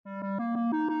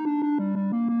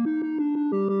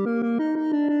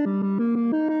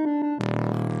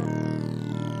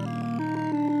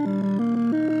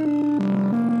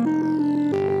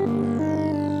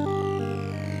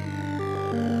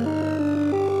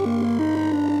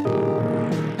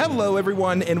Hello,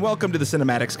 everyone, and welcome to the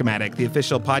Cinematic Schematic, the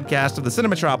official podcast of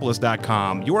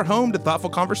thecinematropolis.com, your home to thoughtful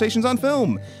conversations on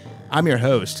film. I'm your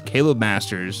host, Caleb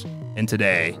Masters, and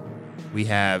today we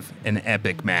have an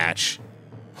epic match.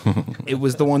 It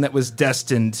was the one that was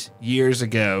destined years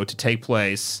ago to take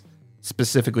place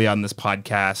specifically on this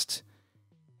podcast.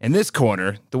 In this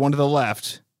corner, the one to the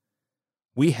left,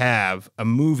 we have a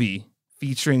movie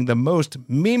featuring the most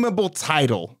memeable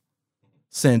title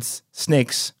since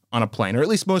Snakes on a Plane, or at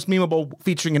least most memeable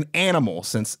featuring an animal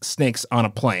since Snakes on a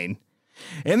Plane.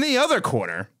 In the other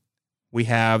corner, we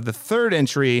have the third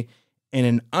entry in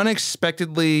an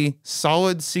unexpectedly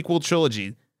solid sequel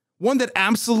trilogy, one that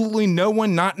absolutely no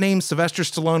one not named Sylvester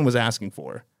Stallone was asking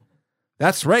for.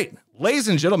 That's right. Ladies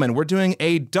and gentlemen, we're doing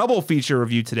a double feature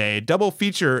review today. A double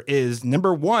feature is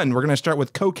number one. We're going to start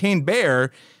with Cocaine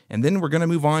Bear, and then we're going to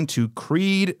move on to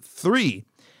Creed 3.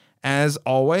 As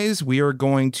always, we are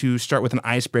going to start with an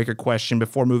icebreaker question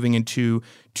before moving into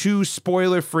two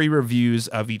spoiler-free reviews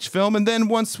of each film. And then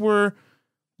once we're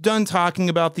done talking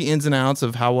about the ins and outs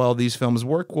of how well these films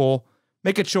work, we'll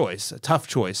make a choice, a tough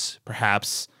choice,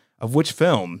 perhaps, of which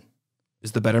film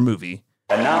is the better movie.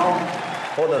 And now,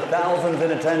 for the thousands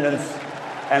in attendance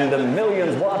and the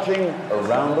millions watching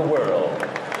around the world.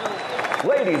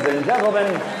 Ladies and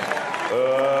gentlemen,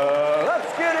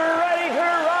 let's get ready to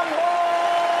rumble!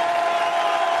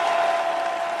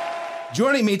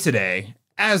 Joining me today,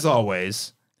 as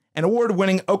always, an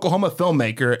award-winning Oklahoma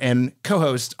filmmaker and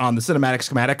co-host on the Cinematic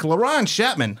Schematic, LaRon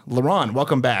Chapman. LaRon,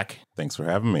 welcome back. Thanks for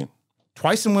having me.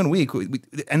 Twice in 1 week.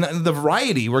 And the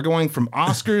variety, we're going from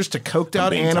Oscars to coked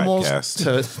out animals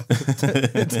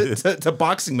to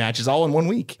boxing matches all in 1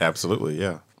 week. Absolutely,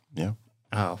 yeah. Yeah.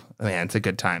 Oh, man, it's a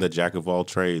good time. The jack of all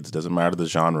trades. Doesn't matter the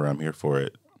genre, I'm here for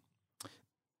it.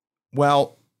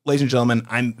 Well, ladies and gentlemen,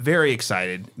 I'm very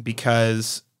excited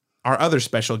because our other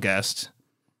special guest,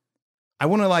 I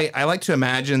like to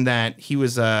imagine that he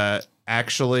was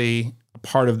actually a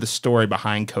part of the story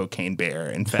behind Cocaine Bear,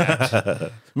 in fact.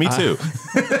 Me too.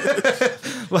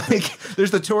 Like, there's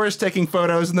the tourist taking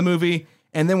photos in the movie,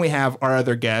 and then we have our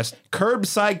other guest,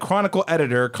 Curbside Chronicle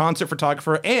editor, concert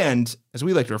photographer, and, as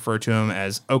we like to refer to him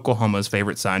as Oklahoma's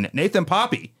favorite son, Nathan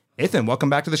Poppy. Nathan,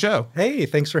 welcome back to the show. Hey,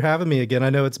 thanks for having me again.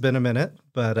 I know it's been a minute,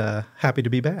 but happy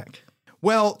to be back.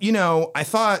 Well, you know, I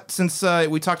thought since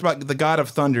we talked about the God of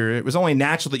Thunder, it was only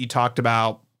natural that you talked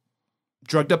about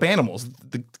drugged up animals.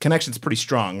 The connection's pretty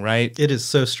strong, right? It is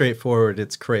so straightforward.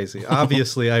 It's crazy.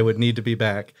 Obviously, I would need to be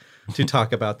back to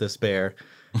talk about this bear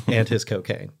and his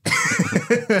cocaine.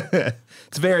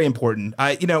 It's very important.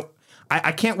 I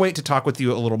can't wait to talk with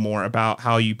you a little more about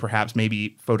how you perhaps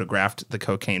maybe photographed the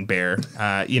Cocaine Bear.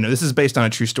 This is based on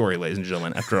a true story, ladies and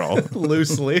gentlemen, after all.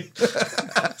 Loosely.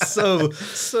 so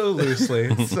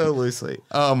loosely. So loosely.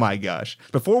 Oh, my gosh.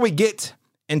 Before we get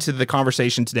into the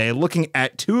conversation today, looking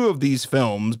at two of these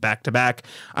films back to back,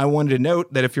 I wanted to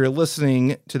note that if you're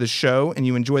listening to the show and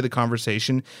you enjoy the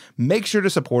conversation, make sure to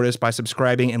support us by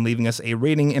subscribing and leaving us a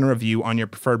rating and review on your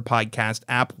preferred podcast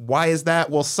app. Why is that?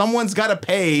 Well, someone's got to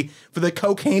pay for the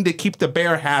cocaine to keep the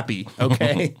bear happy,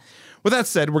 okay? With that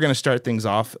said, we're going to start things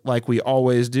off like we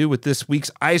always do with this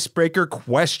week's icebreaker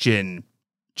question.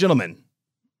 Gentlemen,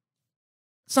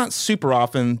 it's not super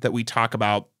often that we talk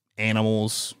about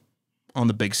animals on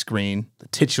the big screen, the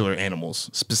titular animals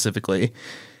specifically.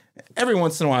 Every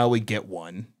once in a while we get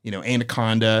one,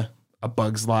 Anaconda, A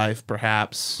Bug's Life,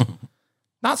 perhaps.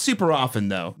 Not super often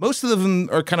though. Most of them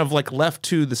are kind of like left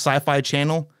to the Sci-Fi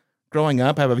Channel. Growing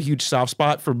up, I have a huge soft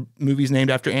spot for movies named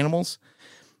after animals.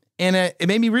 And it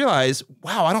made me realize,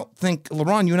 wow, I don't think,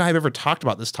 LaRon, you and I have ever talked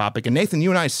about this topic. And Nathan,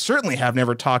 you and I certainly have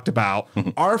never talked about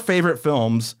our favorite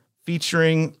films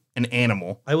featuring an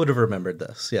animal. I would have remembered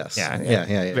this. Yes. Yeah.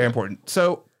 Very important.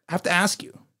 So I have to ask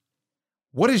you,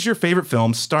 what is your favorite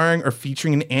film starring or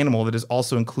featuring an animal that is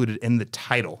also included in the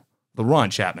title? LaRon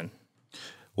Chapman.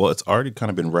 Well, it's already kind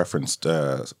of been referenced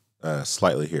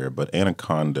slightly here, but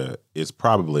Anaconda is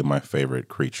probably my favorite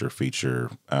creature feature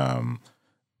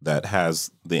that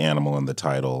has the animal in the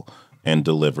title and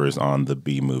delivers on the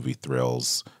B-movie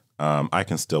thrills. I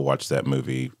can still watch that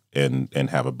movie and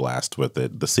have a blast with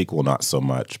it. The sequel, not so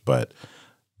much, but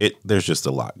there's just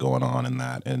a lot going on in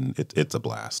that, and it's a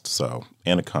blast. So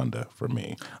Anaconda for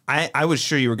me. I was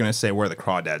sure you were going to say Where the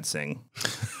Crawdads Sing.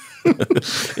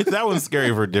 That one's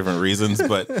scary for different reasons,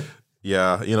 but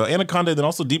yeah, Anaconda, and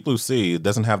also Deep Blue Sea. It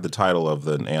doesn't have the title of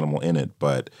the animal in it,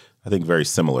 but I think very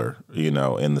similar,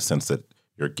 in the sense that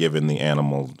you're giving the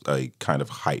animal a kind of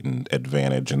heightened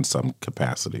advantage in some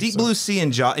capacity. Deep Blue Sea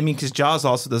and Jaws, because Jaws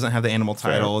also doesn't have the animal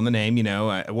title in the name,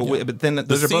 but then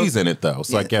the sea's in it, though,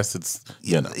 so I guess it's,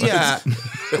 Yeah.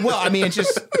 Well, it's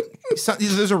just,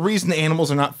 there's a reason the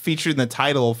animals are not featured in the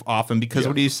title often because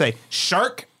what do you say?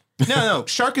 Shark? No,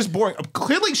 shark is boring.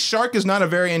 Clearly, shark is not a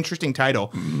very interesting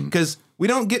title because we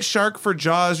don't get shark for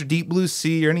Jaws or Deep Blue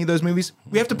Sea or any of those movies.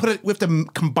 We have to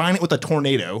combine it with a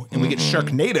tornado, and we get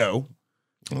Sharknado.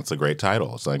 It's a great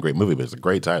title. It's not a great movie, but it's a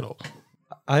great title.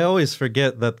 I always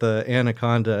forget that the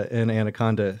anaconda in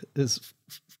Anaconda is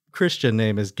Christian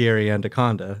name is Gary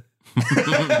Anaconda.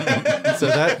 So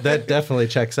that definitely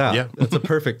checks out. Yeah. That's a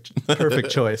perfect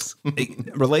choice.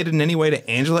 Related in any way to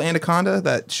Angela Anaconda,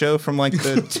 that show from like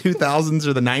the 2000s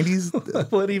or the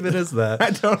 90s? What even is that?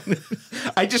 I don't.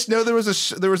 I just know there was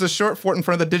a short for it in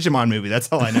front of the Digimon movie. That's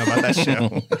all I know about that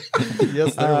show.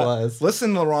 Yes, there was.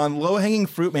 Listen, Laurent, low hanging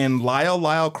fruit, man.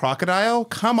 Lyle Crocodile.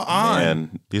 Come on.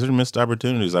 And these are missed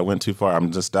opportunities. I went too far.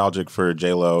 I'm nostalgic for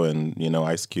J-Lo and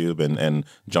Ice Cube and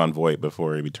John Voight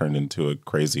before he turned into a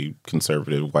crazy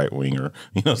conservative white winger.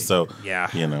 So yeah,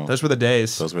 those were the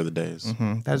days. Those were the days.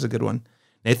 Mm-hmm. That is a good one.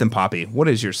 Nathan Poppy, what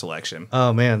is your selection?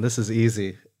 Oh man, this is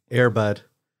easy. Air Bud.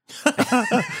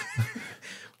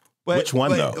 Which one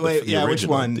though? Which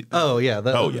one?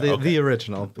 The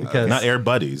original. Because not Air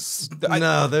Buddies.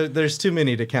 No, there's too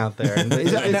many to count there.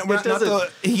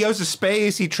 He goes to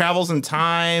space. He travels in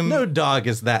time. No dog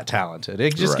is that talented.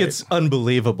 It just gets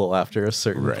unbelievable after a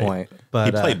certain point. But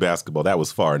he played basketball. That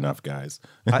was far enough, guys.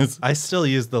 I still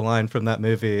use the line from that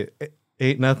movie.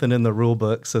 Ain't nothing in the rule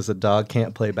book says a dog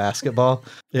can't play basketball.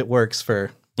 It works for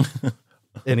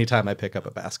anytime I pick up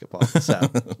a basketball. So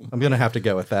I'm going to have to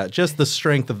go with that. Just the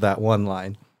strength of that one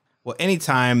line. Well,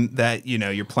 anytime that,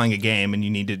 you're playing a game and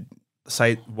you need to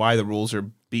cite why the rules are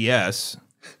BS,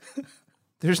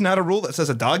 there's not a rule that says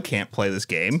a dog can't play this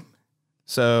game.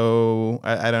 So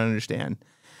I don't understand.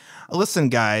 Listen,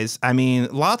 guys, I mean,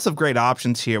 lots of great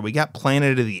options here. We got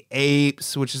Planet of the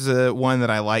Apes, which is one that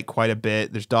I like quite a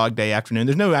bit. There's Dog Day Afternoon.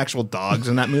 There's no actual dogs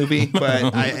in that movie,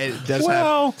 but it does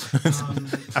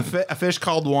have a fish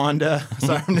called Wanda.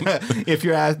 Sorry, if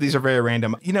you're asked, these are very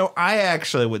random. I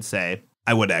actually would say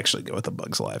I would actually go with A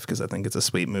Bug's Life because I think it's a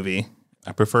sweet movie.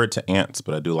 I prefer it to Ants,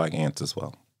 but I do like Ants as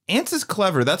well. Ants is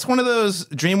clever. That's one of those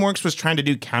DreamWorks was trying to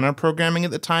do counter programming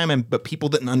at the time, but people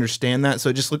didn't understand that, so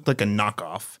it just looked like a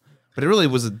knockoff. But it really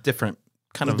was a different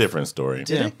different story.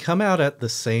 Did it come out at the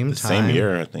same time? Same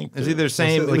year, I think. It's either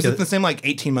same. It was the same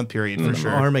 18-month period for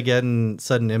sure. Armageddon,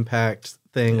 Sudden Impact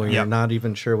thing where you're not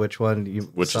even sure which one you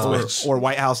saw. Is which. Or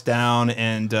White House Down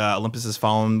and Olympus Has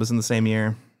Fallen was in the same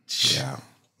year.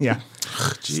 Yeah.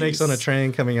 Snakes on a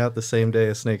Train coming out the same day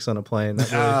as Snakes on a Plane.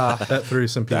 That threw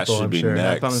some people, I'm sure.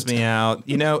 That bums me out.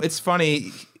 It's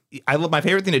funny. My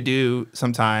favorite thing to do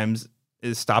sometimes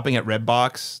is stopping at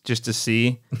Redbox just to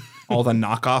see all the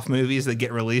knockoff movies that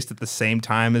get released at the same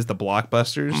time as the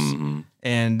blockbusters. Mm-hmm.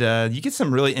 And you get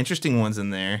some really interesting ones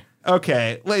in there.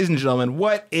 Okay, ladies and gentlemen,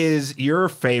 what is your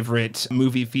favorite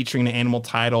movie featuring an animal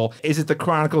title? Is it The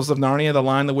Chronicles of Narnia, The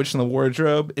Lion, the Witch, and the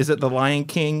Wardrobe? Is it The Lion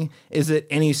King? Is it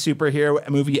any superhero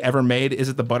movie ever made? Is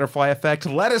it The Butterfly Effect?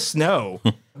 Let us know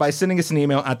by sending us an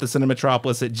email at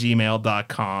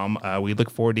thecinematropolis@gmail.com. We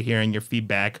look forward to hearing your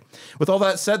feedback. With all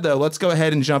that said, though, let's go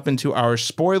ahead and jump into our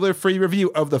spoiler-free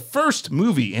review of the first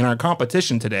movie in our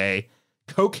competition today,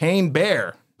 Cocaine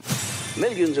Bear.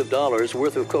 Millions of dollars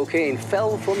worth of cocaine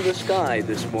fell from the sky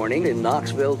this morning in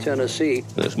Knoxville, Tennessee.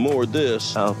 There's more of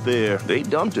this out there. They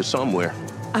dumped it somewhere.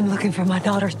 I'm looking for my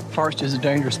daughter. Forest is a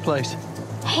dangerous place.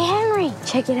 Hey, Henry,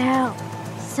 check it out.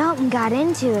 Something got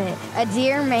into it. A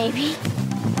deer, maybe.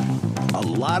 A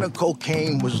lot of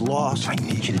cocaine was lost. I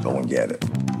need you to go and get it.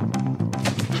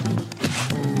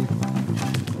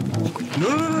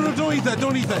 No, don't eat that,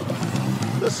 don't eat that.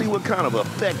 Let's see what kind of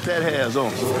effect that has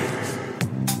on us.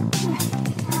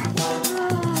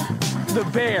 The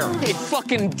bear. It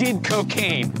fucking did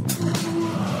cocaine.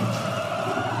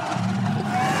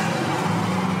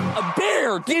 A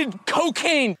bear did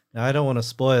cocaine. Now, I don't want to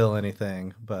spoil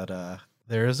anything, but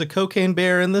there is a cocaine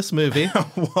bear in this movie.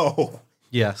 Whoa.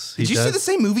 Yes. Did you see the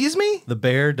same movie as me? The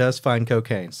bear does find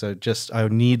cocaine. So I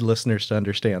need listeners to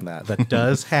understand that. That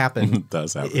does happen,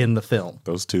 in the film.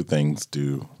 Those two things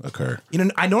do occur.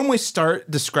 I normally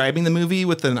start describing the movie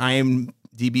with an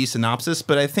IMDb synopsis,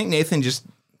 but I think Nathan just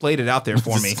laid it out there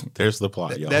for me. There's the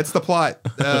plot, y'all. That's the plot.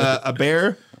 A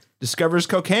bear discovers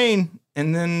cocaine,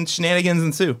 and then shenanigans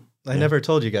ensue. I never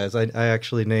told you guys. I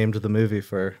actually named the movie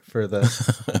for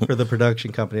the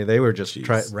production company. They were just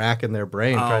racking their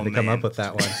brain trying to come up with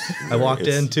that one. I walked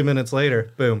in 2 minutes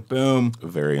later. Boom.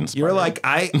 Very inspiring. You're like,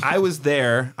 I was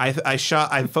there. I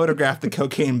photographed the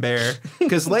cocaine bear.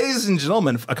 Because, ladies and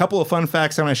gentlemen, a couple of fun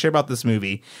facts I want to share about this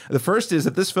movie. The first is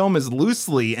that this film is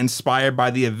loosely inspired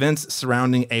by the events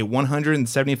surrounding a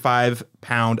 175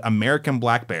 pound American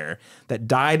black bear that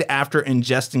died after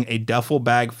ingesting a duffel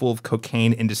bag full of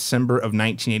cocaine in December of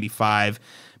 1985.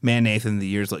 Man, Nathan, the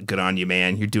years look good on you,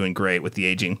 man. You're doing great with the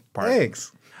aging part.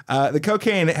 Thanks. The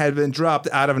cocaine had been dropped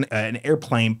out of an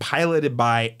airplane piloted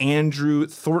by Andrew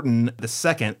Thornton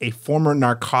II, a former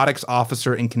narcotics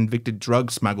officer and convicted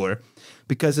drug smuggler,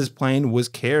 because his plane was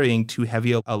carrying too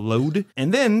heavy a load.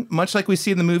 And then, much like we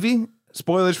see in the movie,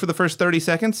 spoilers for the first 30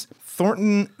 seconds,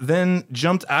 Thornton then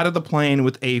jumped out of the plane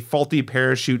with a faulty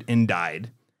parachute and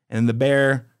died. And the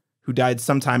bear, who died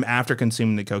sometime after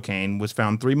consuming the cocaine, was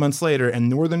found 3 months later in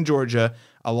northern Georgia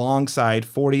alongside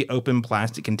 40 open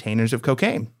plastic containers of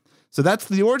cocaine. So that's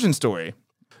the origin story.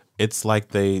 It's like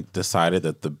they decided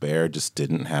that the bear just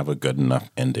didn't have a good enough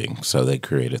ending, so they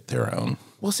created their own.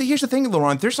 Well, see, here's the thing,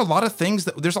 Laurent. There's a lot of things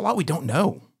there's a lot we don't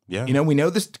know. Yeah. You know, we know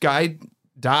this guy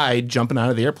died jumping out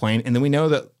of the airplane, and then we know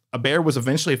that a bear was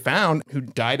eventually found who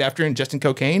died after ingesting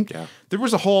cocaine. Yeah. There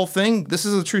was a whole thing. This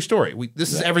is a true story.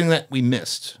 This is everything that we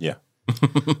missed. Yeah.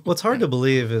 What's hard to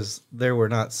believe is there were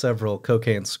not several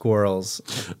cocaine squirrels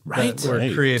that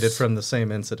were created from the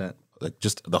same incident. Like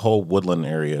just the whole woodland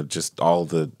area, just all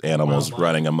the animals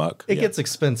running amok. It gets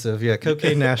expensive. Yeah,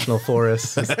 Cocaine National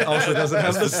Forest also doesn't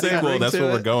have the same ring That's to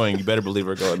where it. we're going. You better believe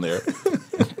we're going there.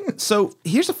 So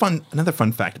here's another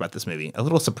fun fact about this movie, a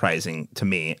little surprising to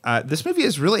me. This movie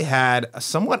has really had a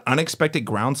somewhat unexpected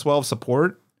groundswell of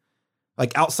support,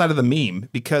 like outside of the meme,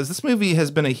 because this movie has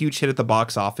been a huge hit at the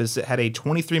box office. It had a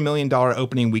 $23 million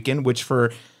opening weekend, which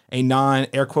for a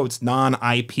non-IP,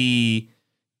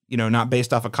 not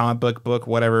based off a comic book,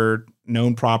 whatever,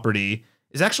 known property,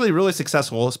 is actually really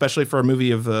successful, especially for a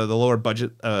movie of the lower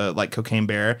budget, like Cocaine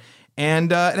Bear.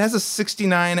 And it has a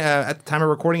 69, at the time of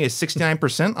recording, a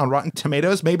 69% on Rotten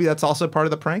Tomatoes. Maybe that's also part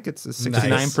of the prank. It's a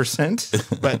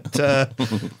 69%. But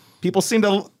people seem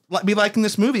to be liking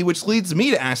this movie, which leads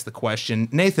me to ask the question,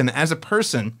 Nathan, as a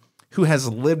person who has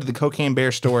lived the Cocaine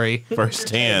Bear story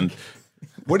firsthand,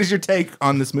 what is your take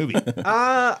on this movie?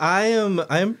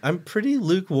 I'm pretty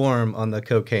lukewarm on the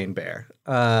Cocaine Bear.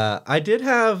 I did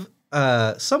have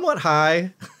somewhat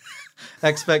high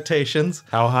expectations.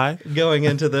 How high? Going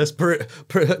into this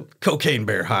Cocaine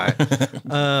Bear high.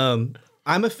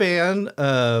 I'm a fan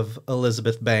of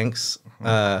Elizabeth Banks,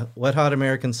 Wet Hot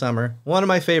American Summer, one of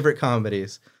my favorite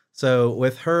comedies. So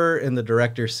with her in the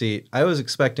director's seat, I was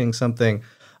expecting something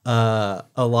a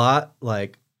lot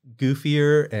like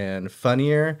goofier and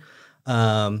funnier.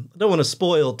 I don't want to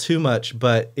spoil too much,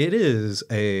 but it is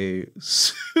a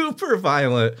super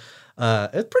violent.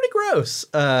 It's pretty gross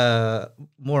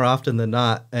more often than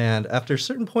not. And after a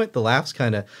certain point, the laughs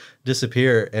kind of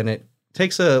disappear and it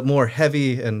takes a more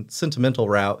heavy and sentimental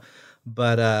route.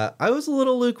 But I was a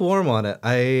little lukewarm on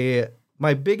it.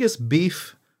 My biggest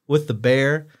beef with the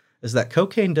bear is that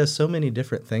cocaine does so many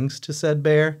different things to said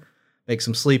bear. Makes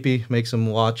him sleepy, makes him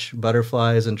watch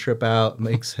butterflies and trip out,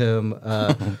 makes him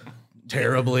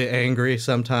terribly angry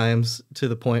sometimes to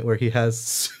the point where he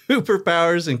has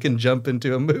superpowers and can jump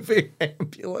into a moving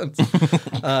ambulance.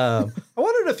 I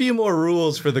wanted a few more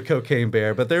rules for the Cocaine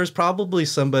Bear, but there's probably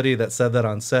somebody that said that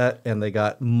on set and they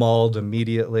got mauled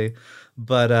immediately.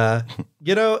 But,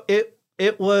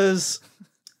 it was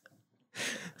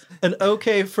an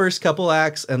okay first couple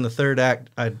acts, and the third act,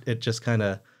 it just kind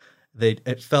of,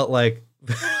 it felt like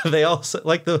they also,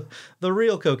 like the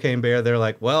real Cocaine Bear, they're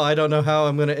like, well, I don't know how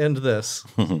I'm going to end this.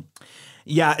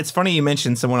 Yeah, it's funny you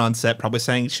mentioned someone on set probably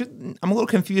saying, I'm a little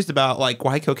confused about like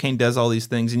why cocaine does all these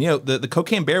things. And the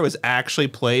Cocaine Bear was actually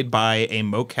played by a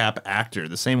mocap actor,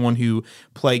 the same one who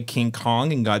played King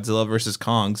Kong in Godzilla vs.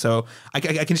 Kong. So I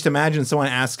can just imagine someone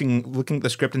looking at the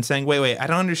script and saying, wait, I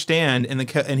don't understand. And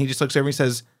he just looks over and he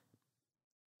says,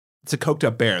 it's a coked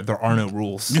up bear. There are no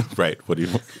rules. Right. What do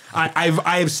you?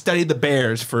 I have studied the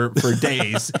bears for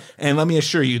days, and let me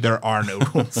assure you, there are no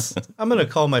rules. I'm gonna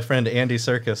call my friend Andy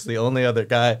Serkis, the only other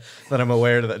guy that I'm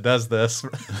aware that does this,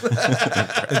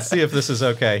 and see if this is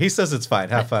okay. He says it's fine.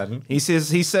 Have fun. He says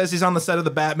he's on the set of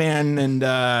the Batman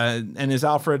and his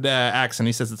Alfred accent.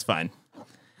 He says it's fine.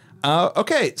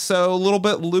 Okay, so a little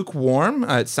bit lukewarm.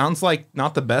 It sounds like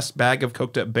not the best bag of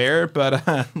coked up bear, but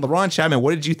Laurent Chapman,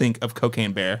 what did you think of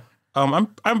Cocaine Bear?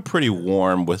 I'm pretty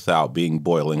warm without being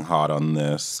boiling hot on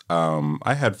this.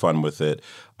 I had fun with it.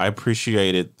 I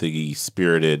appreciated the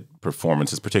spirited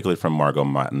performances, particularly from Margot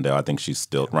Martindale. I think she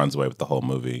still runs away with the whole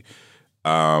movie.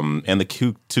 And the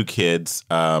cute two kids,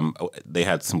 they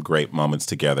had some great moments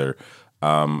together.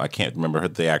 I can't remember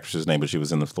the actress's name, but she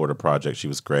was in the Florida Project. She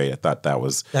was great. I thought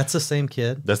that's the same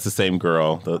kid. That's the same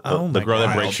girl. The girl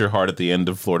that breaks your heart at the end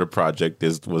of Florida Project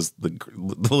was the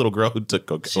little girl who took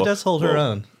cocaine. She does hold her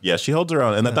own. Yeah, she holds her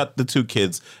own. And I thought the two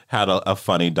kids had a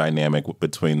funny dynamic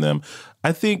between them.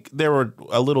 I think there were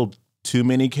a little too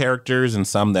many characters and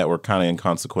some that were kind of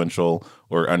inconsequential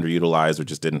or underutilized or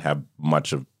just didn't have much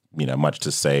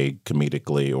to say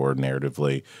comedically or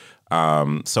narratively.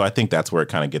 So I think that's where it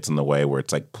kind of gets in the way, where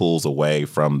it's like pulls away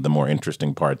from the more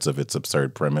interesting parts of its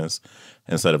absurd premise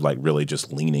instead of like really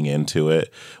just leaning into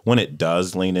it. When it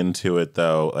does lean into it,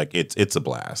 though, like it's a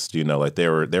blast. Like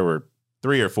there were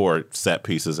 3 or 4 set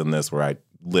pieces in this where I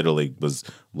literally was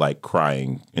like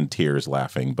crying in tears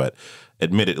laughing, but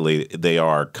admittedly they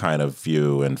are kind of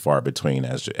few and far between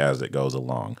as it goes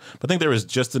along. But I think there was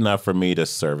just enough for me to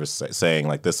service saying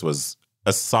like this was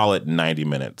a solid 90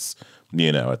 minutes.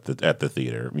 At the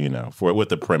theater, with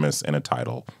the premise and a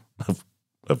title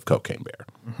of Cocaine Bear.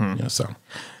 Mm-hmm.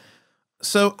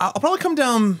 So I'll probably come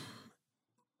down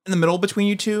in the middle between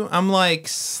you two. I'm like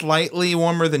slightly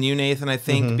warmer than you, Nathan. I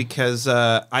think because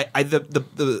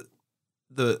the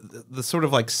sort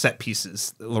of like set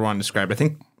pieces that Laurent described. I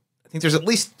think there's at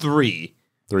least 3.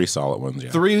 3 solid ones,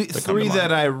 yeah. Three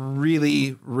that I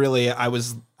really,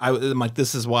 I'm like,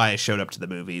 this is why I showed up to the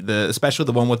movie. Especially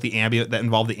the one with the that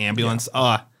involved the ambulance.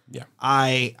 Yeah.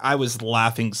 I was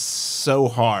laughing so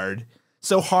hard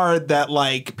that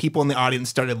like people in the audience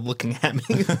started looking at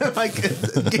me.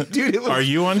 Like, dude, are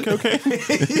you on cocaine?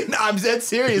 I'm dead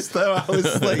serious though. I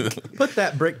was like, put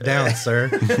that brick down, sir.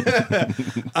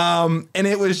 And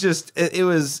it was just, it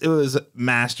was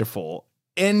masterful,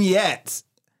 and yet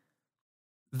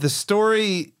the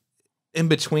story in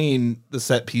between the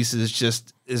set pieces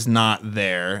just is not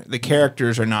there. The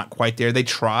characters are not quite there. They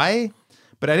try,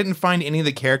 but I didn't find any of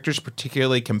the characters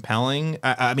particularly compelling.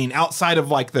 I mean, outside of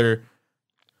like the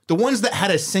ones that had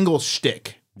a single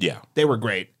shtick. Yeah. They were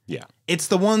great. Yeah. It's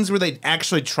the ones where they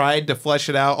actually tried to flesh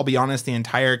it out. I'll be honest, the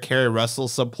entire Kerry Russell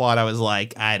subplot, I was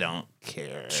like, I don't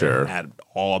care at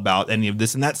all about any of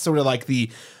this. And that's sort of like the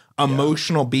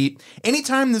emotional beat.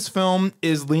 Anytime this film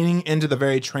is leaning into the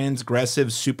very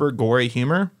transgressive, super gory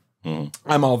humor,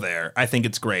 I'm all there. I think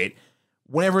it's great.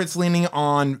 Whenever it's leaning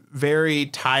on very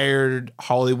tired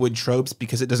Hollywood tropes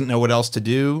because it doesn't know what else to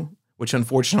do, which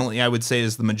unfortunately I would say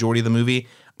is the majority of the movie,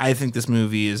 I think this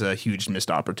movie is a huge missed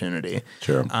opportunity.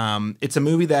 Sure. It's a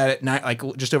movie that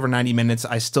at just over 90 minutes,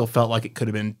 I still felt like it could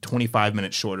have been 25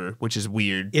 minutes shorter, which is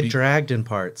weird. It dragged in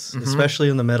parts, especially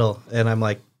in the middle. And I'm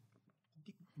like,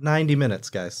 90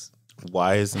 minutes, guys.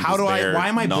 Why isn't why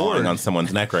am I bored on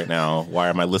someone's neck right now? Why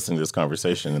am I listening to this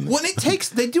conversation? When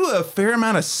they do a fair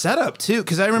amount of setup too,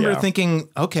 because I remember thinking,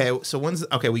 okay, so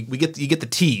you get the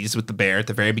tease with the bear at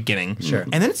the very beginning, sure,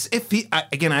 and then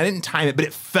I didn't time it, but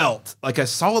it felt like a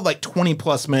solid like 20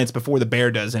 plus minutes before the bear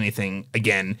does anything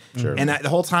again, sure. And the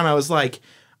whole time I was like,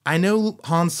 I know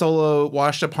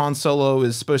washed up Han Solo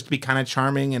is supposed to be kind of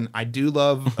charming, and I do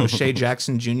love O'Shea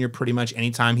Jackson Jr. pretty much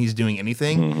anytime he's doing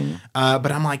anything.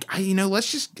 But I'm like, I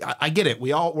get it.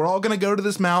 We're all gonna go to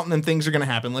this mountain and things are gonna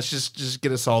happen. Let's just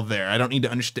get us all there. I don't need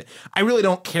to understand. I really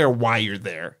don't care why you're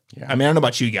there. Yeah. I mean, I don't know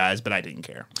about you guys, but I didn't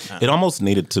care. It almost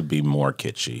needed to be more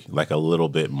kitschy, like a little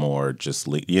bit more. Just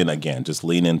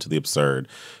lean into the absurd,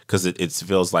 because it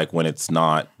feels like when it's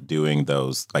not doing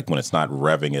those, like when it's not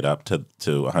revving it up to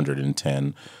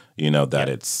 110, that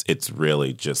it's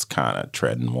really just kind of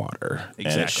treading water.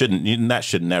 Exactly. And that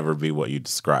should never be what you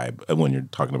describe when you're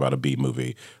talking about a B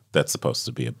movie that's supposed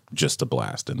to be just a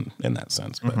blast in that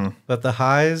sense. But the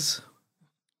highs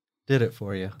did it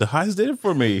for you. The highs did it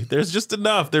for me. There's just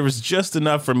enough. There was just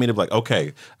enough for me to be like,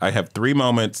 okay, I have 3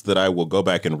 moments that I will go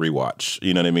back and rewatch.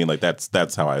 You know what I mean? Like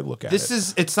that's how I look at it.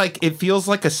 It's like, it feels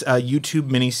like a YouTube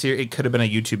miniseries. It could have been a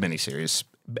YouTube miniseries,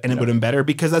 and it would have been better,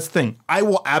 because that's the thing. I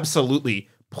will absolutely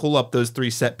pull up those 3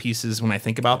 set pieces when I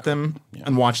think about them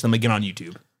and watch them again on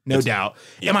YouTube. No doubt.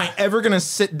 Yeah. Am I ever going to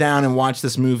sit down and watch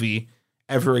this movie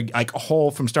ever, like a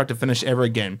whole from start to finish ever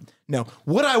again? No.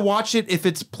 Would I watch it if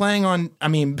it's playing on, I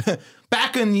mean,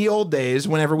 back in the old days,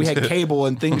 whenever we had cable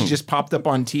and things just popped up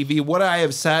on TV, would I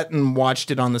have sat and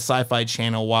watched it on the Sci-Fi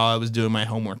Channel while I was doing my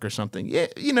homework or something? Yeah,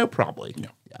 probably.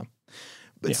 Yeah.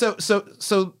 But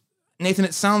so Nathan,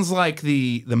 it sounds like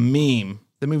the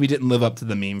movie didn't live up to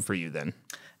the meme for you then.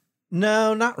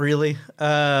 No, not really.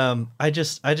 I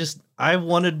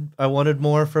wanted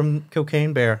more from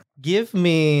Cocaine Bear. Give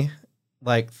me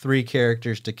like 3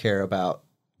 characters to care about,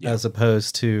 as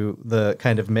opposed to the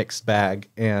kind of mixed bag.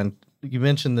 And you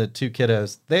mentioned the 2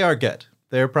 kiddos. They are good.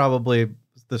 They're probably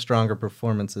the stronger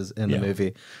performances in the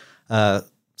movie.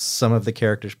 Some of the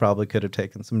characters probably could have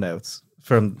taken some notes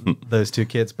from those two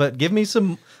kids. But give me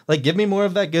more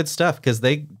of that good stuff, because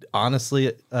they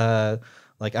honestly, I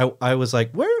was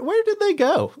like, where did they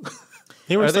go?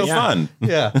 They were so fun.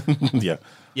 Yeah. Yeah.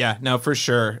 Yeah, no, for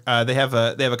sure. They have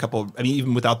a couple. I mean,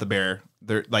 even without the bear,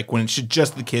 they're like when it's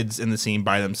just the kids in the scene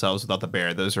by themselves without the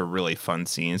bear. Those are really fun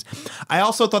scenes. I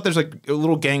also thought there's like a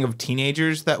little gang of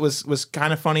teenagers that was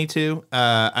kind of funny too.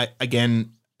 I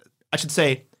should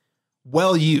say,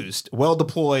 well used, well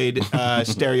deployed,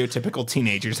 stereotypical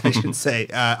teenagers. I should say.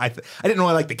 I didn't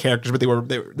really like the characters, but they were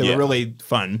really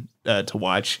fun to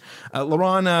watch.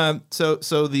 Laron,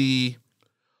 so the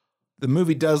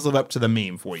movie does live up to the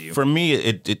meme for you. For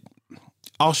me,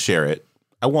 I'll share it.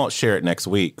 I won't share it next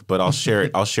week, but I'll share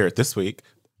it. I'll share it this week.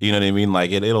 You know what I mean?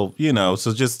 Like it'll,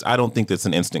 so just, I don't think that's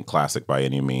an instant classic by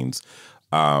any means.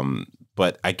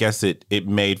 But I guess it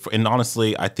made for, and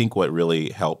honestly, I think what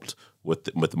really helped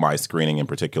with my screening in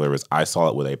particular was I saw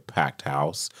it with a packed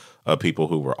house of people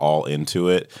who were all into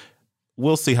it.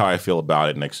 We'll see how I feel about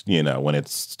it next, when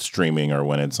it's streaming or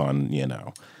when it's on,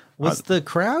 Was the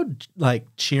crowd like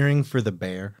cheering for the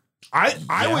bear?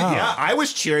 I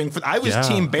was cheering for. I was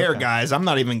Team Bear, guys. I'm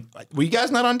not even. Were you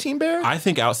guys not on Team Bear? I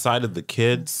think outside of the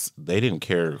kids, they didn't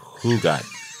care who got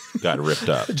ripped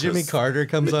up. Jimmy Carter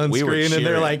comes on screen and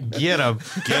they're like, "Get him,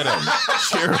 get him,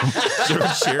 cheer him." They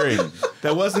were cheering.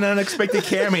 That was an unexpected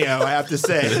cameo, I have to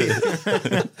say.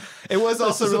 It was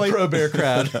also really pro bear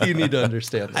crowd. You need to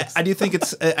understand this. I do think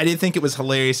it was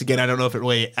hilarious. Again, I don't know if it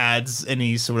really adds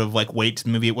any sort of like weight to the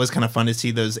movie. It was kind of fun to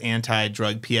see those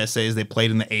anti-drug PSAs they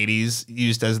played in the 80s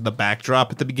used as the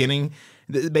backdrop at the beginning.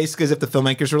 Basically, as if the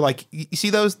filmmakers were like, "You see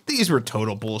those? These were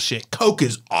total bullshit. Coke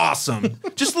is awesome.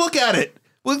 Just look at it.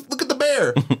 Look at the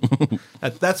bear."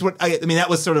 That's what I mean. That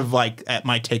was sort of like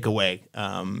my takeaway.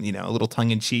 A little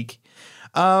tongue in cheek.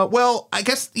 Well, I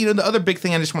guess, the other big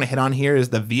thing I just want to hit on here is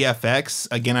the VFX.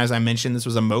 Again, as I mentioned, this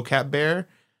was a mocap bear.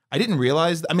 I didn't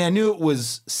realize. I mean, I knew it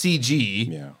was CG.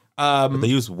 Yeah. But they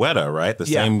used Weta, right? The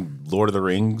same Lord of the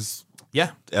Rings.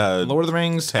 Yeah. Lord of the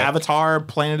Rings, tech. Avatar,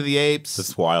 Planet of the Apes.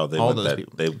 It's wild.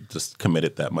 They just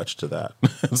committed that much to that.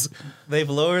 They've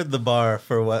lowered the bar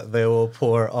for what they will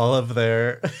pour all of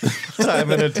their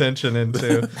time and attention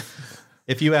into.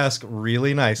 If you ask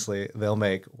really nicely, they'll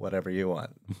make whatever you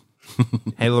want.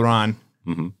 Hey, Laron,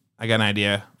 I got an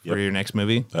idea for your next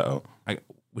movie. Uh-oh.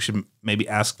 We should maybe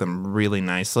ask them really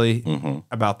nicely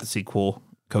about the sequel,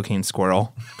 Cocaine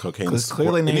Squirrel. Cocaine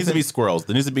Squirrel. It needs to be squirrels.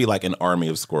 There needs to be like an army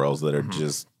of squirrels that are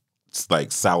just like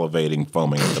salivating,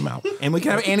 foaming at the mouth. And we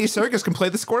can have Andy Serkis can play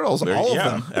the squirrels, all of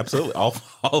them. Absolutely. All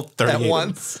 30 At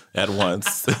once. At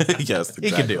once. Yes, exactly.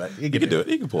 He can do it. He can do it.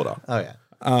 He can pull it off. Oh, yeah.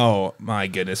 Oh my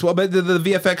goodness! Well, but the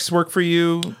VFX work for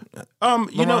you?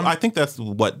 I think that's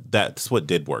what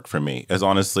did work for me. As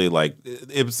honestly, like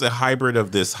it was a hybrid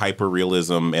of this hyper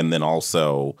realism and then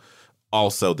also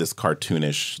this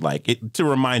cartoonish, like to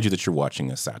remind you that you're watching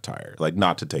a satire, like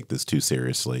not to take this too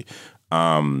seriously.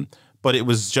 But it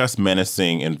was just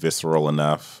menacing and visceral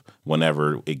enough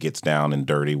whenever it gets down and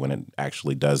dirty, when it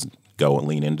actually does go and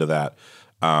lean into that.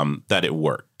 That it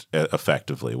worked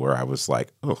effectively, where I was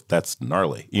like, oh, that's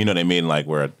gnarly. You know what I mean? Like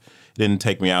where it didn't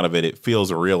take me out of it. It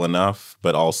feels real enough,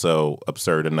 but also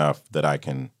absurd enough that I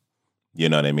can, you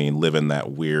know what I mean, live in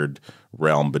that weird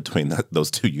realm between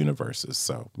those two universes.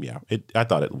 So yeah, I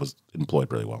thought it was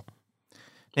employed really well.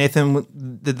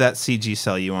 Nathan, did that CG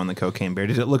sell you on the cocaine bear?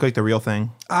 Did it look like the real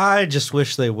thing? I just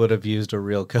wish they would have used a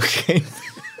real cocaine.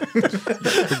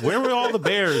 Where were all the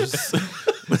bears?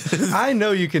 I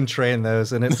know you can train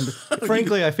those, and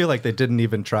frankly, I feel like they didn't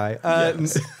even try.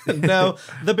 No,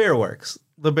 the bear works.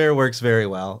 The bear works very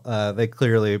well. They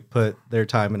clearly put their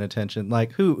time and attention.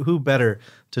 Like, who better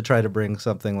to try to bring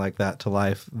something like that to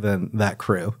life than that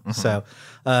crew? So,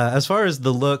 as far as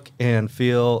the look and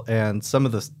feel and some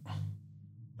of the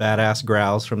badass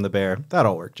growls from the bear,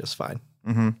 that'll work just fine.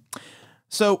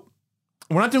 So,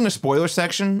 we're not doing a spoiler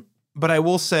section, but I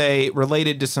will say,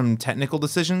 related to some technical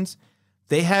decisions,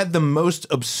 they had the most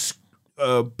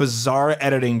bizarre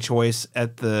editing choice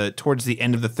towards the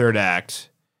end of the third act,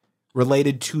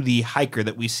 related to the hiker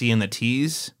that we see in the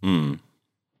tease. Do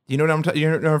you know what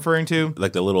I'm referring to?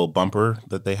 Like the little bumper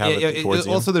that they have towards the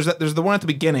end? Also, there's the one at the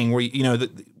beginning where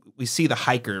we see the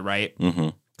hiker, right?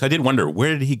 I did wonder,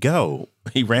 where did he go?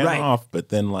 He ran off, but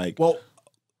then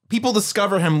people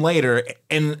discover him later,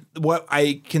 and what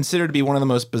I consider to be one of the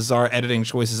most bizarre editing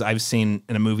choices I've seen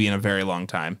in a movie in a very long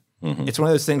time. It's one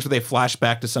of those things where they flash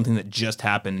back to something that just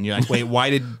happened, and you're like, wait,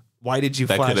 why did you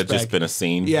that flash could have back? just been a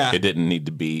scene. Yeah. It didn't need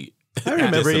to be I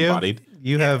remember you.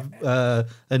 You have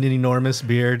an enormous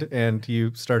beard, and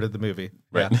you started the movie.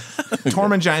 Right. Yeah.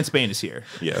 Tormund Giantsbane is here,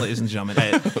 ladies and gentlemen.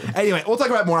 Anyway, we'll talk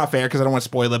about it more off air because I don't want to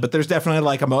spoil it, but there's definitely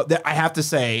like I have to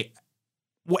say,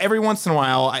 well, every once in a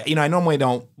while, I normally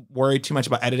don't worry too much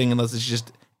about editing unless it's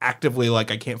just actively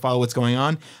like I can't follow what's going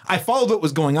on. I followed what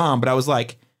was going on, but I was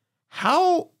like,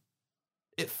 how...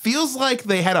 It feels like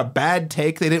they had a bad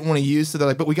take they didn't want to use, so they're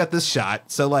like, but we got this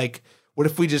shot. So like, what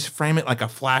if we just frame it like a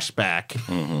flashback?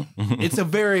 Mm-hmm. It's a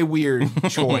very weird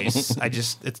choice.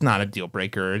 It's not a deal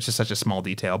breaker. It's just such a small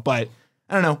detail. But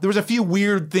I don't know. There was a few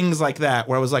weird things like that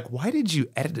where I was like, why did you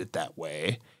edit it that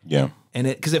way? Yeah. And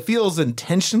because it feels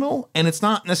intentional and it's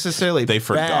not necessarily they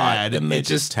forgot bad. and they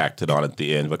just tacked it on at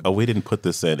the end. Like, oh, we didn't put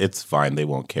this in. It's fine. They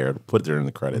won't care. Put it in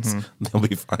the credits. Mm-hmm. They'll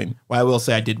be fine. Well, I will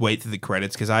say I did wait through the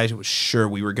credits because I was sure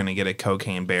we were going to get a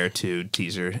Cocaine Bear 2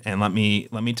 teaser. And let me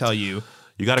tell you.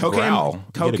 You got a growl.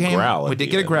 We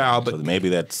did get a growl, but so maybe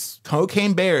that's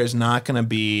Cocaine Bear is not going to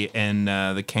be in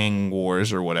the King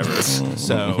Wars or whatever.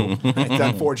 So it's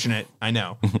unfortunate. I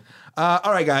know.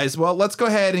 All right, guys. Well, let's go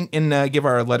ahead and give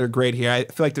our letter grade here. I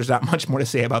feel like there's not much more to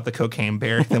say about the Cocaine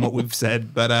Bear than what we've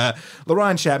said. But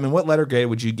LaRon Chapman, what letter grade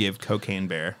would you give Cocaine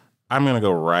Bear? I'm going to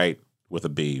go right with a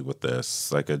B with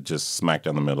this. Like just smack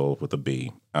down the middle with a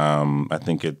B. I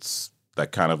think it's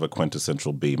that kind of a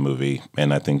quintessential B movie,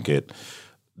 and I think it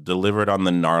delivered on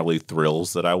the gnarly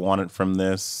thrills that I wanted from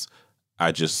this.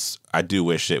 I do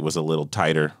wish it was a little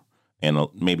tighter and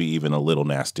maybe even a little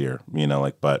nastier,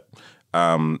 but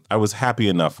I was happy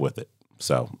enough with it.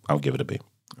 So I'll give it a B.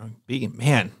 B,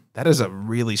 man. That is a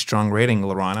really strong rating,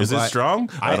 LaRon. Is it strong?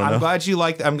 I'm glad you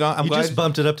liked. I'm glad just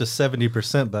bumped it up to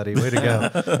 70%, buddy. Way to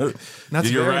go!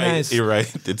 That's You're very right. nice. You're right.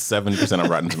 It's 70% on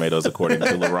Rotten Tomatoes, according to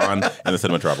LaRon and the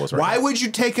Cinemetropolis. Right Why now. would you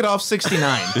take it off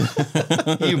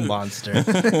 69? You monster.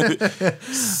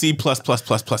 C plus plus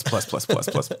plus plus plus plus plus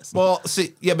plus. Well,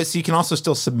 see, yeah, but you can also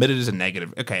still submit it as a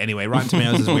negative. Okay, anyway, Rotten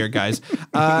Tomatoes is weird, guys.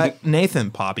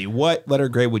 Nathan Poppy, what letter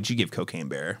grade would you give Cocaine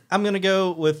Bear? I'm gonna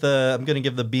go with I'm gonna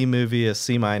give the B movie a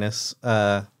C-.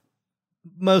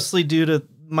 Mostly due to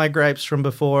my gripes from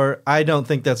before. I don't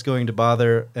think that's going to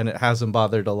bother, and it hasn't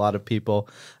bothered a lot of people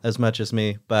as much as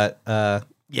me. But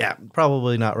yeah,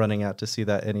 probably not running out to see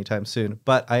that anytime soon.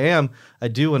 But I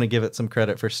do want to give it some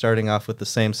credit for starting off with the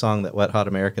same song that Wet Hot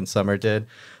American Summer did.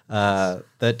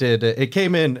 It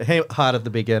came in hot at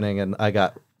the beginning, and I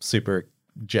got super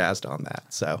jazzed on that.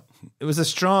 So it was a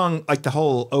strong, like the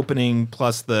whole opening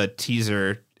plus the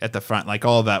teaser at the front, like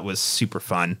all of that was super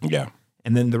fun. Yeah.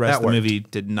 And then the rest of the movie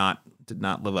did not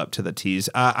live up to the tease.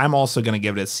 I'm also going to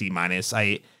give it a C-.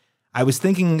 I was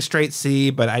thinking straight C,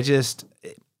 but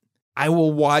I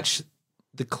will watch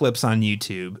the clips on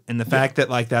YouTube, and the fact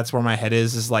that like that's where my head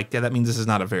is like, yeah, that means this is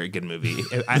not a very good movie.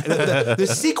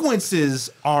 The sequences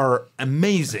are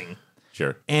amazing.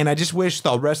 Sure. And I just wish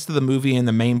the rest of the movie and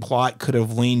the main plot could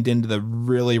have leaned into the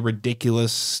really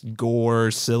ridiculous gore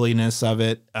silliness of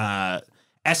it.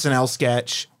 SNL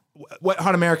sketch, Wet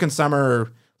Hot American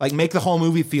Summer, like make the whole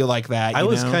movie feel like that. I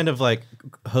was kind of like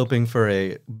hoping for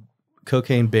a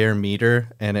Cocaine Bear meter,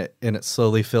 and it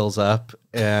slowly fills up,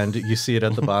 and you see it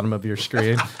at the bottom of your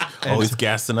screen. He's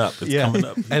gassing up. It's coming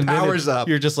up. And powers up.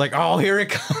 You're just like, oh, here it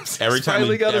comes. Every time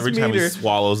he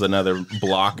swallows another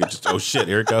block, it's just, oh shit,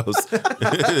 here it goes.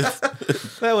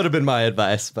 That would have been my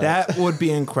advice. But. That would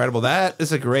be incredible. That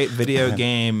is a great video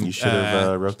game. You should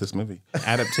have wrote this movie.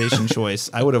 Adaptation choice.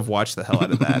 I would have watched the hell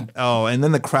out of that. Oh, and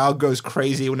then the crowd goes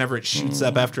crazy whenever it shoots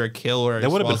up after a kill or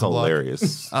that would have been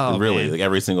hilarious. Oh, really, man. Like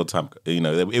every single time,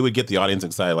 it would get the audience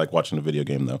excited, like watching a video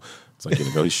game. Though it's like,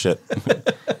 holy shit.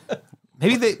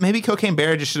 Maybe Cocaine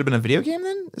Bear just should have been a video game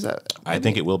then? Is that? I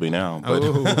think it will be now. But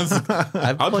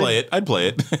I'd play it. I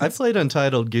played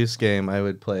Untitled Goose Game. I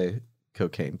would play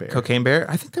Cocaine Bear. Cocaine Bear?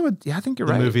 I think that would. Yeah, I think you're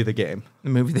right. The movie, the game. The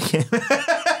movie, the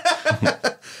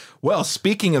game. Well,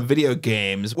 speaking of video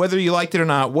games, whether you liked it or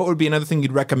not, what would be another thing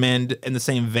you'd recommend in the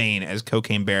same vein as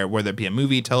Cocaine Bear, whether it be a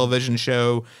movie, television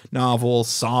show, novel,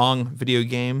 song, video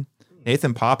game?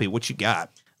 Nathan Poppy, what you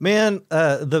got? Man,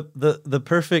 the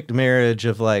perfect marriage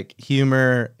of like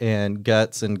humor and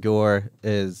guts and gore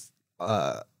is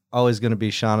always going to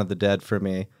be Shaun of the Dead for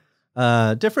me.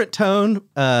 Different tone,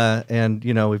 and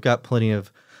we've got plenty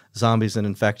of zombies and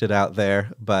infected out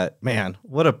there, but man,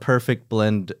 what a perfect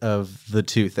blend of the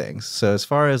two things. So as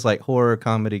far as like horror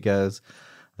comedy goes,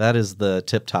 that is the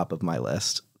tip top of my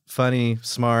list. Funny,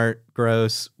 smart,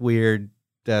 gross, weird.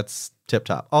 That's tip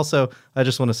top. Also, I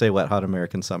just want to say Wet Hot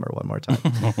American Summer one more time.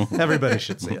 Everybody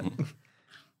should see it.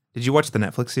 Did you watch the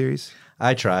Netflix series?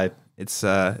 I tried. It's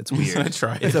weird. I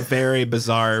tried. It's a very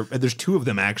bizarre. There's two of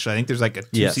them actually. I think there's like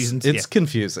two seasons. It's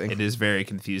confusing. It is very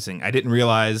confusing. I didn't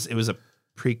realize it was a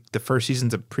the first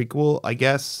season's a prequel, I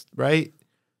guess, right?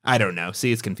 I don't know.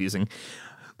 See, it's confusing.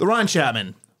 LaRon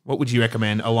Chapman, what would you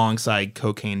recommend alongside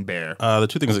Cocaine Bear? The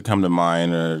two things that come to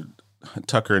mind are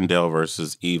Tucker and Dale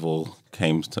versus Evil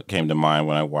came to mind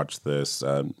when I watched this.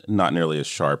 Not nearly as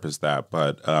sharp as that,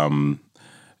 but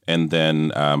and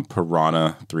then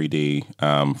Piranha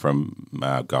 3D from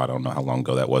God, I don't know how long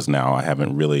ago that was now. I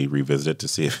haven't really revisited to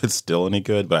see if it's still any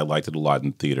good, but I liked it a lot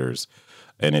in theaters.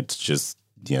 And it's just,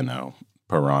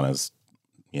 piranhas,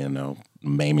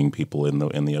 maiming people in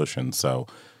the ocean. So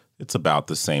it's about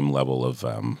the same level of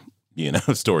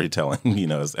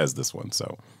storytelling, as this one.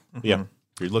 So yeah.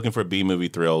 If you're looking for B movie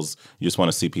thrills, you just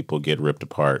want to see people get ripped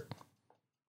apart.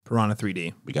 Piranha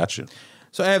 3D. We got you.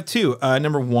 So I have two.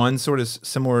 Number one, sort of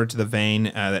similar to the vein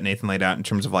that Nathan laid out in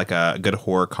terms of like a good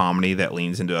horror comedy that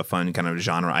leans into a fun kind of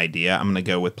genre idea. I'm going to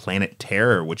go with Planet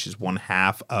Terror, which is one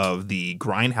half of the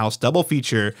Grindhouse double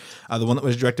feature, the one that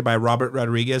was directed by Robert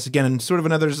Rodriguez. Again, sort of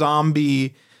another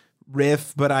zombie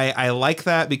riff, but I like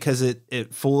that because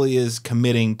it fully is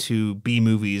committing to B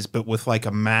movies, but with like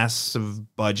a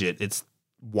massive budget. It's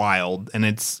wild, and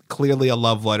it's clearly a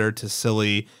love letter to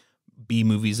silly B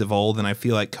movies of old, and I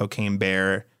feel like Cocaine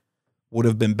Bear would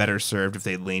have been better served if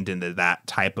they leaned into that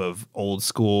type of old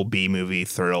school B movie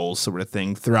thrills sort of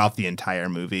thing throughout the entire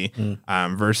movie,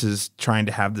 versus trying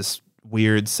to have this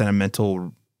weird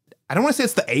sentimental, I don't want to say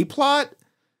it's the A plot,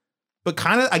 but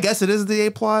kind of, I guess it is the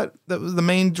A plot that was the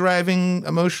main driving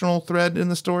emotional thread in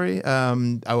the story. I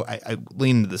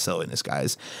lean into the silliness,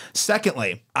 guys.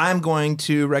 Secondly, I'm going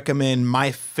to recommend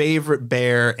my favorite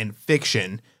bear in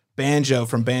fiction, Banjo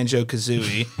from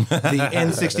Banjo-Kazooie, the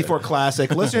N64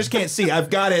 classic. Listeners can't see. I've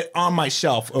got it on my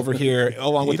shelf over here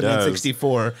along with the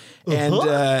N64. And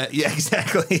yeah,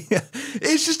 exactly.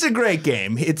 It's just a great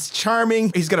game. It's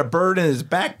charming. He's got a bird in his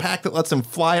backpack that lets him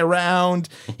fly around.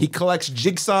 He collects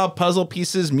jigsaw puzzle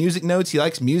pieces, music notes. He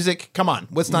likes music. Come on,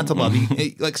 what's not to love?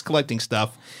 He likes collecting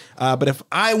stuff. But if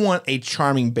I want a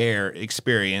charming bear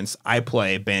experience, I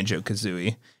play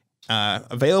Banjo-Kazooie.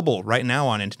 Available right now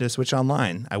on Nintendo Switch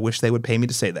Online. I wish they would pay me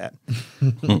to say that.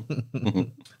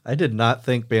 I did not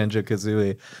think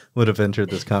Banjo-Kazooie would have entered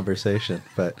this conversation,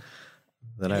 but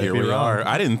then here we are.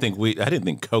 I didn't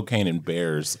think cocaine and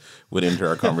bears would enter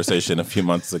our conversation a few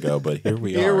months ago, but here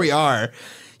we are. Here we are.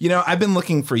 I've been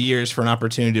looking for years for an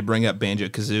opportunity to bring up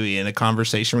Banjo-Kazooie in a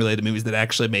conversation related to movies that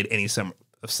actually made any sense.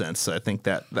 So I think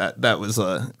that was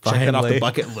check it off the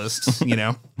bucket list.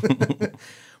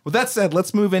 With that said,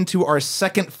 let's move into our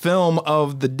second film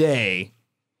of the day,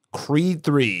 Creed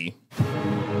 3.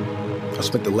 I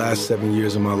spent the last 7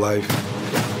 years of my life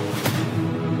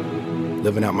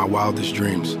living out my wildest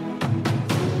dreams.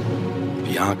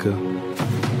 Bianca,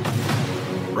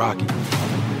 Rocky,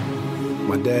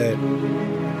 my dad.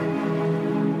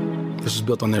 This was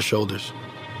built on their shoulders.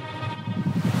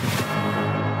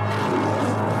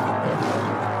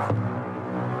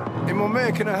 Hey, my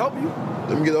man, can I help you?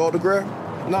 Let me get an autograph.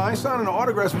 No, I ain't signing no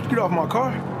autographs, but you get off my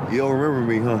car. You don't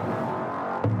remember me, huh?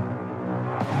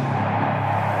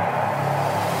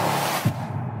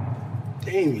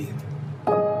 Damien.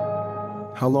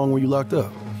 How long were you locked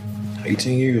up?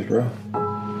 18 years, bro.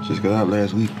 Just got out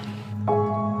last week.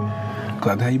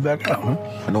 Glad to have you back out, huh?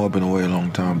 I know I've been away a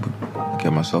long time, but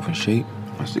kept myself in shape.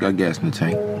 I still got gas in the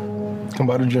tank. Come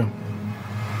by the gym.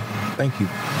 Thank you.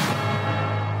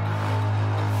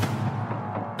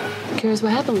 Curious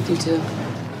what happened with you two?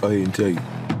 I didn't tell you.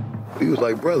 We was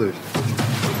like brothers.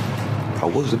 I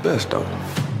was the best, though.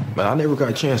 But I never got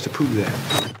a chance to prove that.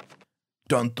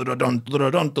 According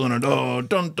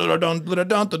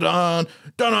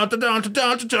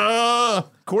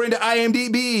to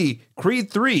IMDb, Creed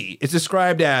 3 is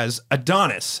described as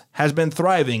Adonis has been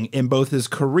thriving in both his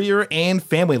career and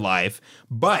family life,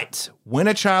 but when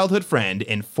a childhood friend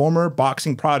and former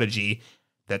boxing prodigy,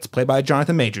 that's played by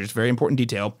Jonathan Majors, very important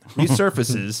detail,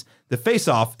 resurfaces, the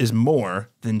face-off is more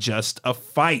than just a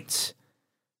fight.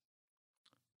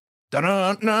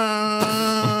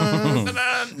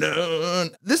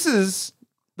 This is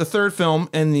the third film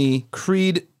in the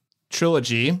Creed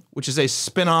trilogy, which is a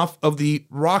spin-off of the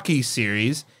Rocky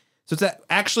series. So it's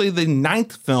actually the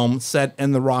 9th film set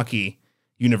in the Rocky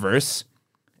universe.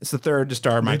 It's the third to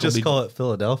star Michael. We just call it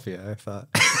Philadelphia, I thought.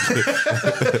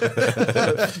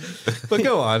 But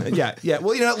go on. Yeah.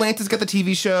 Well, Atlanta's got the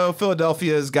TV show.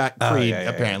 Philadelphia's got Creed,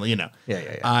 apparently,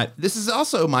 Yeah. This is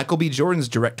also Michael B. Jordan's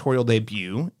directorial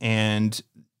debut, and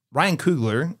Ryan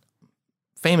Coogler,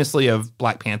 famously of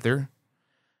Black Panther,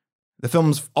 the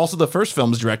film's also the first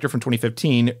film's director from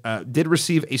 2015, did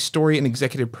receive a story and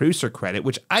executive producer credit,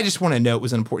 which I just want to note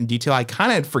was an important detail. I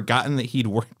kind of had forgotten that he'd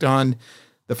worked on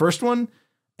the first one.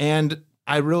 And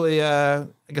I really, I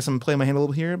guess I'm playing my hand a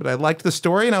little here, but I liked the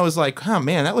story, and I was like, oh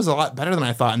man, that was a lot better than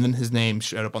I thought. And then his name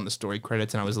showed up on the story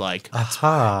credits, and I was like, That's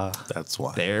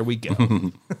why. There we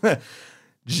go.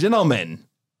 Gentlemen,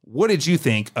 what did you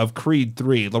think of Creed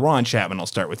 3? LaRon Chapman, I'll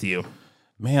start with you.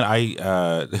 Man,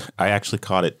 I actually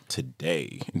caught it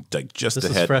today, like just This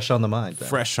ahead. is fresh on the mind. Then.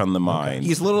 Fresh on the mind.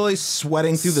 He's literally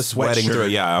sweating through the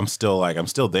sweatshirt. Yeah, I'm still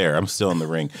there. I'm still in the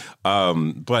ring.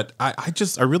 But I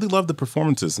really love the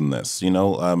performances in this,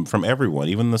 from everyone,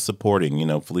 even the supporting,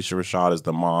 Felicia Rashad is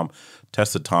the mom.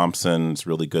 Tessa Thompson's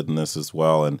really good in this as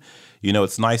well. And,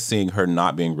 it's nice seeing her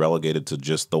not being relegated to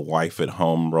just the wife at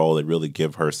home role. They really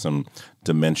give her some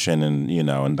dimension and,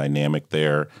 and dynamic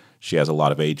there. She has a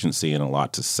lot of agency and a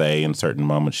lot to say in certain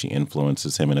moments. She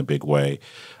influences him in a big way.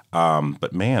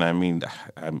 But man, I mean,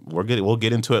 we'll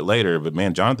get into it later. But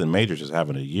man, Jonathan Majors is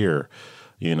having a year.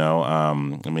 I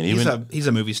mean, even he's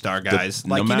a movie star, guys.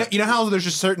 You know how there's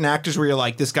just certain actors where you're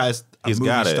like, this guy's a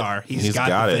movie star. He's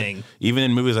got the thing. Even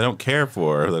in movies I don't care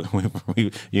for,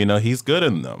 he's good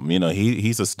in them.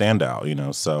 He's a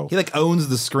standout. So he owns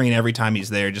the screen every time he's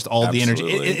there. Just all the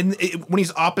energy. When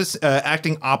he's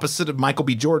acting opposite of Michael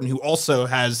B. Jordan, who also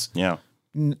has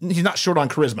he's not short on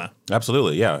charisma.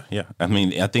 Absolutely, yeah. I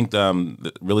mean, I think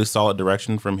really solid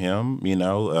direction from him.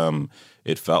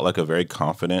 It felt like a very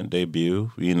confident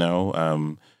debut.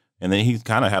 And then he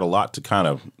kind of had a lot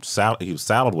to he was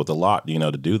saddled with a lot,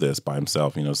 to do this by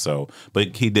himself. So,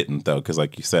 but he didn't though, because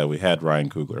like you said, we had Ryan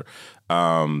Coogler.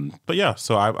 But yeah,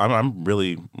 so I'm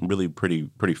really, really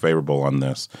pretty favorable on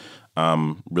this.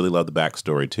 Really love the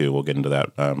backstory too. We'll get into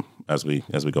that as we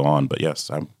go on. But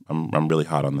yes, I'm really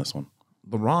hot on this one.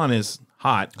 LaRon is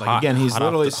hot. Again, he's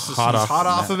literally hot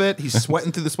off of it. He's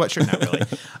sweating through the sweatshirt. Not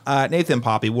really. Nathan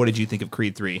Poppy, what did you think of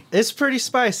Creed 3? It's pretty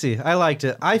spicy. I liked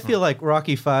it. I feel like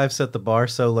Rocky V set the bar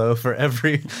so low for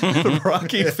every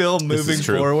Rocky film moving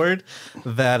forward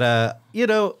that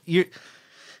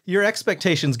your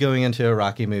expectations going into a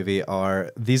Rocky movie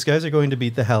are these guys are going to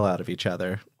beat the hell out of each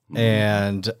other.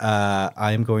 And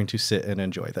I am going to sit and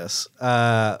enjoy this.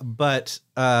 But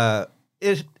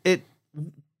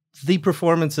the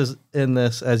performances in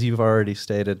this, as you've already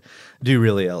stated, do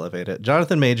really elevate it.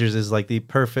 Jonathan Majors is like the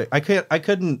perfect. I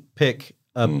couldn't pick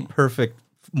a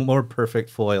more perfect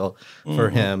foil for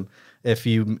him if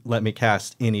you let me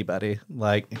cast anybody.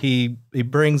 Like he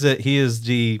brings it. He is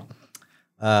the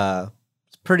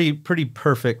pretty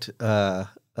perfect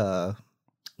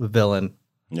villain.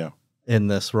 Yeah. In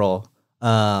this role,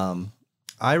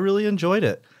 I really enjoyed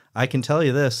it. I can tell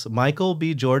you this: Michael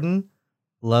B. Jordan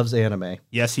loves anime.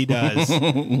 Yes, he does.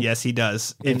 Yes, he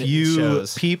does. If you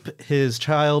peep his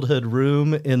childhood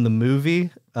room in the movie,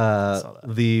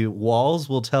 the walls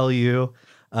will tell you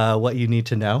what you need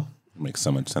to know. Makes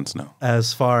so much sense now.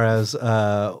 As far as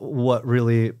what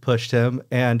really pushed him.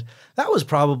 And that was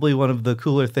probably one of the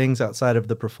cooler things outside of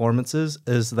the performances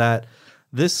is that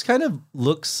this kind of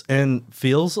looks and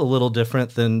feels a little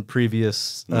different than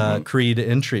previous Creed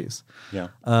entries. Yeah.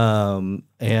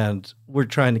 And we're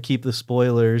trying to keep the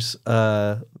spoilers.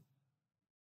 We're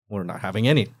not having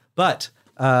any. But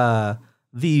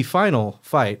the final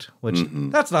fight, which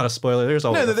that's not a spoiler. There's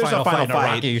always a final fight in a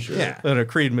Rocky in a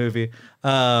Creed movie.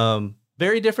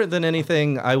 Very different than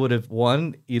anything I would have,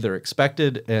 one, either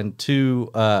expected, and two,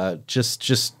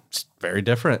 just very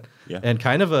different. Yeah. And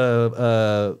kind of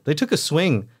they took a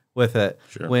swing with it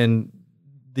when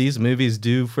these movies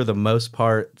do, for the most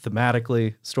part,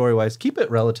 thematically, story-wise, keep it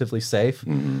relatively safe.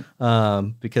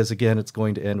 Because, again, it's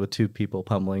going to end with two people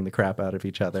pummeling the crap out of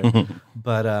each other.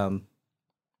 But,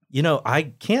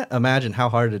 I can't imagine how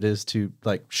hard it is to,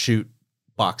 shoot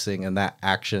boxing and that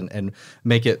action and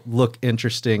make it look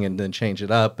interesting and then change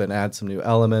it up and add some new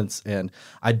elements. And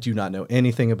I do not know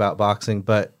anything about boxing,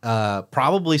 but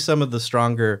probably some of the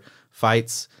stronger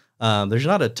fights. There's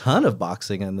not a ton of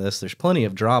boxing in this. There's plenty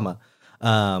of drama.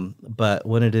 But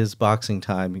when it is boxing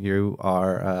time, you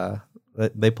are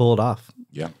they pull it off.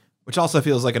 Yeah. Which also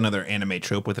feels like another anime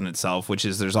trope within itself, which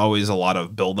is there's always a lot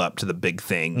of build up to the big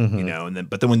thing,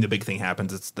 but then when the big thing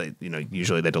happens, it's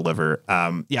usually they deliver.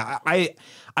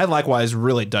 I likewise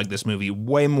really dug this movie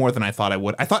way more than I thought I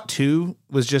would. I thought 2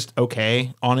 was just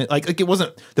okay on it. Like it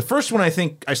wasn't the first one. I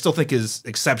still think is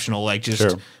exceptional.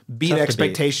 Beat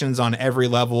expectations on every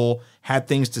level. Had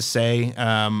things to say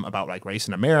about race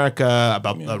in America,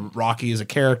 about Rocky as a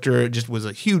character. It just was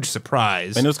a huge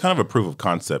surprise. And it was kind of a proof of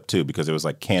concept too, because it was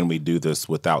like, can we do this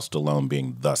without Stallone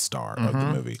being the star of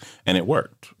the movie? And it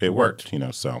worked. It worked.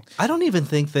 So I don't even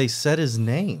think they said his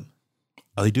name.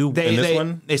 Oh, they do in this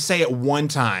one? They say it one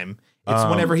time. It's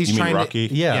whenever he's trying Rocky?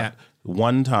 to... Yeah.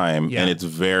 one time, Yeah. and it's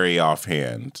very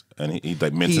offhand, and he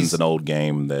like mentions an old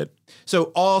game that. So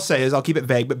all I'll say is I'll keep it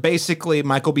vague, but basically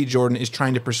Michael B. Jordan is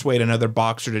trying to persuade another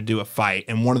boxer to do a fight,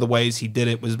 and one of the ways he did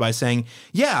it was by saying,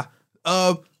 "Yeah,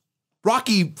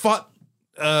 Rocky fought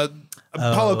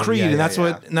Apollo Creed, and that's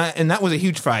and that was a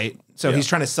huge fight." So he's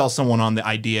trying to sell someone on the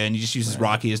idea, and he just uses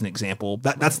Rocky as an example.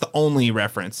 That's the only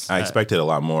reference. I expected a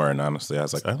lot more, and honestly, I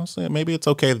was like, maybe it's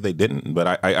okay that they didn't,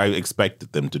 but I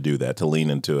expected them to do that, to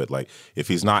lean into it. Like, if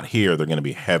he's not here, they're going to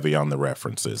be heavy on the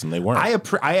references, and they weren't.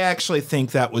 I actually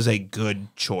think that was a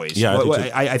good choice. Yeah,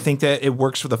 I think that it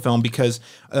works for the film because,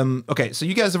 okay, so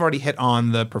you guys have already hit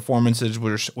on the performances,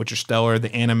 which are stellar,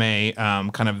 the anime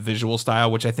kind of visual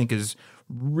style, which I think is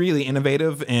really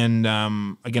innovative. And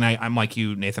again, I'm like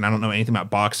you, Nathan. I don't know anything about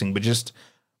boxing, but just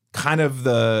kind of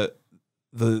the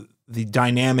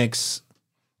dynamics,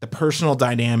 the personal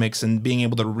dynamics, and being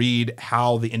able to read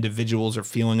how the individuals are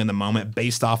feeling in the moment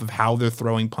based off of how they're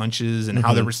throwing punches and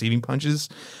how they're receiving punches.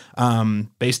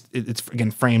 It's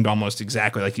again framed almost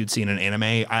exactly like you'd see in an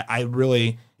anime. I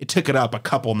really, it took it up a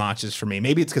couple notches for me.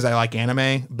 Maybe it's because I like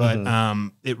anime,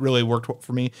 but it really worked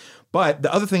for me. But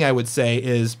the other thing I would say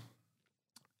is,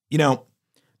 you know,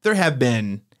 there have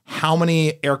been how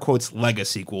many air quotes Lega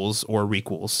sequels or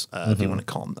requels, if you want to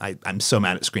call them. I'm so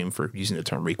mad at Scream for using the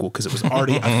term requel because it was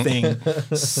already a thing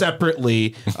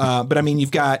separately. But I mean,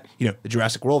 you've got, you know, the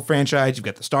Jurassic World franchise, you've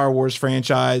got the Star Wars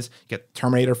franchise, you got the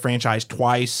Terminator franchise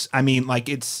twice. I mean, like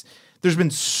there's been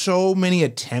so many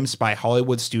attempts by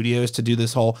Hollywood studios to do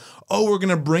this whole, we're going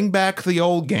to bring back the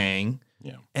old gang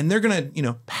and they're going to, you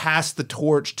know, pass the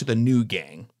torch to the new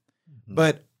gang.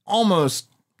 But almost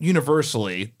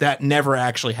universally, that never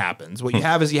actually happens. What you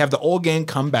have is you have the old gang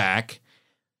come back.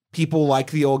 People like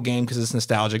the old game because it's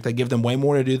nostalgic. They give them way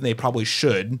more to do than they probably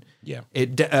should. Yeah,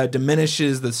 it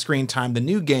diminishes the screen time the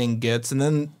new gang gets, and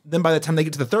then by the time they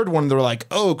get to the third one, they're like,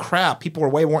 "Oh crap! People are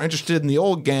way more interested in the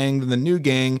old gang than the new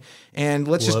gang." And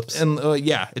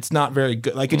it's not very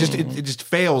good. Like it just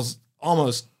fails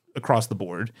almost across the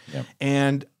board. Yeah.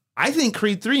 And I think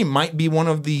Creed 3 might be one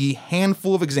of the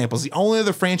handful of examples. The only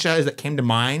other franchise that came to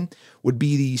mind would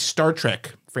be the Star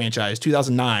Trek franchise,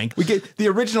 2009. We get the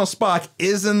original Spock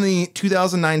is in the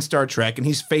 2009 Star Trek, and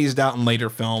he's phased out in later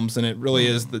films, and it really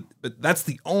is but that's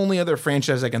the only other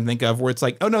franchise I can think of where it's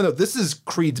like, oh no, this is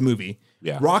Creed's movie.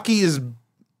 Yeah. Rocky is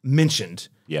mentioned.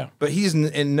 Yeah. But he's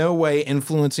in no way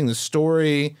influencing the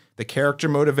story, the character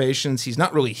motivations. He's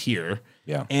not really here.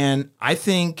 Yeah. And I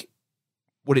think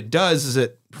what it does is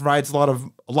it provides a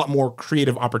lot more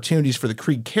creative opportunities for the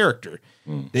Creed character.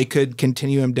 They could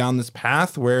continue him down this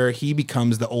path where he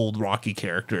becomes the old Rocky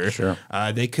character. Sure.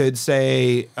 They could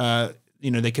say,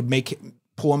 they could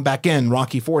pull him back in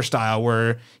Rocky 4 style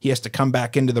where he has to come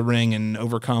back into the ring and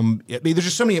overcome. I mean, there's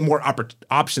just so many more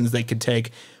options they could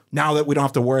take now that we don't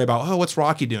have to worry about, what's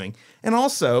Rocky doing? And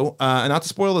also, not to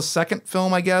spoil the second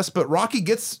film, I guess, but Rocky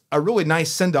gets a really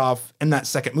nice send-off in that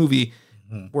second movie.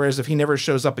 Whereas if he never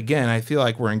shows up again, I feel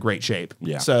like we're in great shape.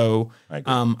 Yeah. So,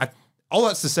 all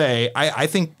that's to say, I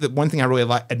think that one thing I really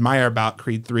admire about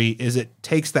Creed 3 is it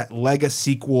takes that Lega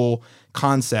sequel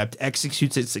concept,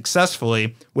 executes it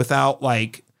successfully without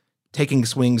like taking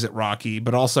swings at Rocky,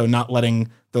 but also not letting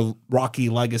the Rocky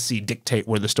legacy dictate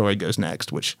where the story goes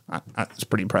next, which is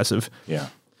pretty impressive. Yeah.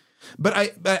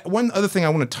 But one other thing I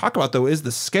want to talk about though is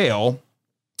the scale,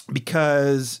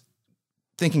 because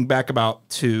thinking back about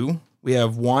 2. We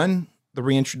have 1, the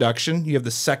reintroduction. You have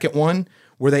the second one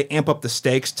where they amp up the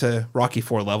stakes to Rocky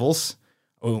 4 levels.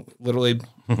 Oh, literally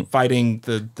fighting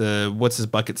the what's his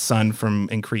bucket's son from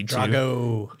in Creed 2.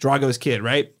 Drago's kid,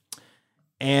 right?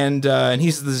 And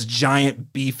he's this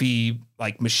giant, beefy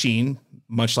like machine,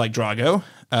 much like Drago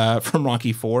from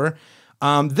Rocky 4.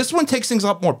 This one takes things a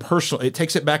lot more personal. It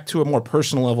takes it back to a more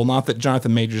personal level. Not that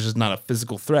Jonathan Majors is not a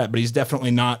physical threat, but he's definitely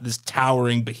not this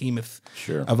towering behemoth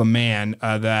of a man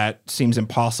that seems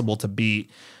impossible to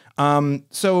beat.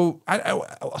 So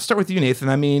I'll start with you, Nathan.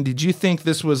 I mean, did you think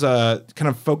this was kind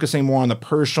of focusing more on the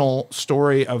personal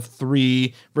story of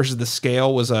 3 versus the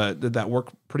scale? Did that work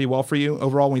pretty well for you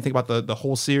overall when you think about the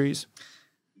whole series?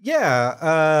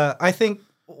 Yeah, I think.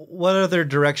 What other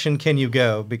direction can you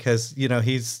go? Because,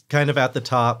 he's kind of at the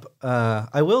top.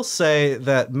 I will say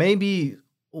that maybe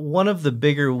one of the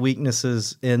bigger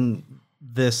weaknesses in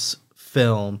this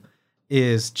film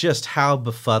is just how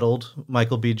befuddled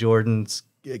Michael B. Jordan's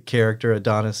character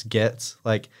Adonis gets.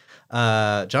 Like,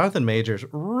 Jonathan Majors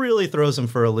really throws him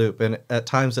for a loop. And at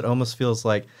times it almost feels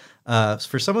like,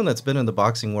 for someone that's been in the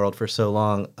boxing world for so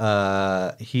long,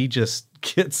 he just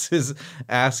gets his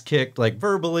ass kicked, like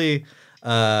verbally.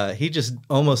 He just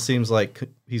almost seems like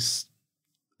he's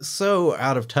so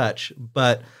out of touch,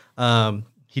 but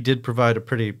He did provide a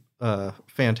pretty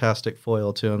fantastic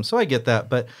foil to him, so I get that.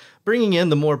 But bringing in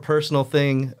the more personal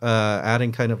thing,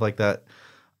 adding kind of like that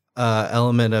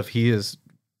element of he is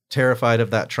terrified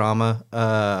of that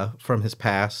trauma from his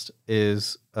past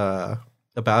is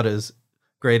about as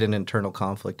great an internal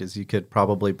conflict as you could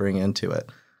probably bring into it.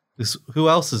 Because who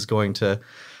else is going to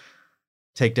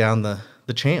take down the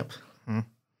champ?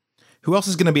 Who else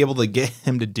is going to be able to get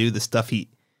him to do the stuff he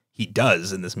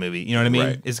does in this movie? You know what I mean?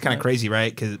 Right. It's kind of crazy,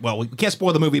 right? Because, well, we can't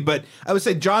spoil the movie, but I would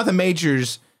say Jonathan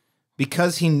Majors,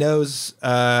 because he knows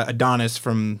Adonis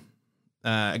from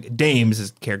Dame's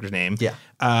his character's name.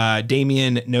 Yeah.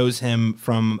 Damien knows him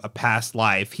from a past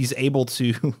life. He's able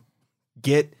to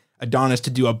get Adonis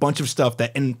to do a bunch of stuff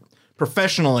that, and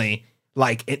professionally,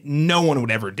 like no one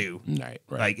would ever do. Right.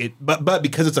 Like it, but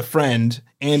because it's a friend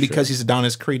and because he's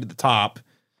Adonis Creed at the top,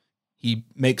 he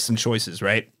makes some choices,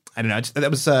 right? I don't know.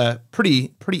 That was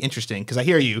pretty interesting because I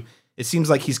hear you. It seems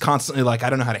like he's constantly like, I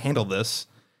don't know how to handle this.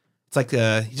 It's like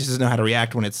he just doesn't know how to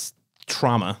react when it's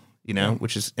trauma, you know,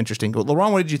 which is interesting.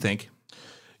 Laurent, what did you think?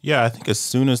 Yeah, I think as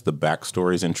soon as the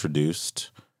backstory is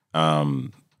introduced,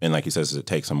 and like he says, it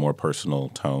takes a more personal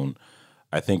tone.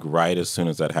 I think right as soon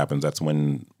as that happens, that's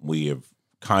when we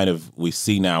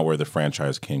see now where the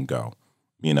franchise can go.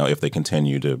 You know, if they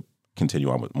continue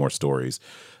on with more stories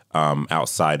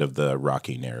outside of the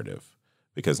Rocky narrative,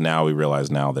 because now we realize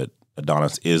now that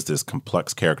Adonis is this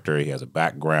complex character. He has a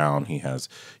background. He has,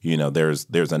 you know, there's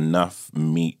enough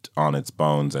meat on its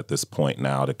bones at this point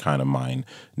now to kind of mine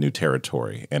new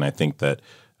territory. And I think that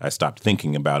I stopped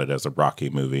thinking about it as a Rocky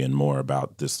movie and more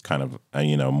about this kind of,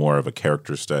 more of a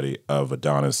character study of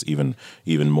Adonis, even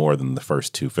more than the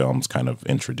first two films kind of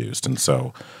introduced. And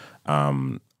so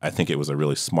I think it was a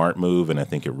really smart move, and I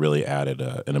think it really added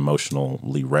an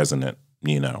emotionally resonant,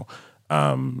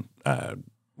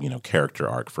 character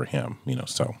arc for him,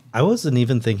 so. I wasn't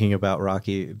even thinking about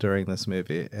Rocky during this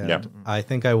movie. And I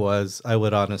think I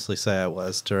would honestly say I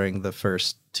was during the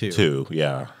first two.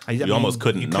 Yeah. You almost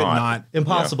couldn't not.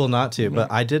 Impossible not to,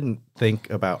 but I didn't think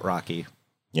about Rocky.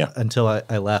 Yeah. Until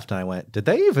I left and I went, did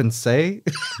they even say?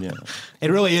 Yeah.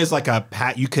 It really is like a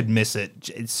pat. You could miss it.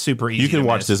 It's super easy. You can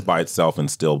watch this by itself and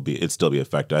still be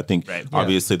effective. I think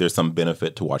obviously there's some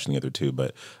benefit to watching the other two,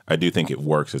 but I do think it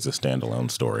works as a standalone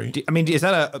story. Is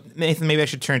that Nathan, maybe I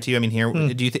should turn to you. here,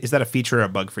 is that a feature or a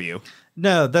bug for you?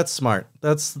 No, that's smart.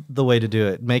 That's the way to do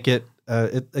it. Make it,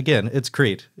 it's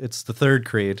Creed. It's the third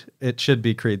Creed. It should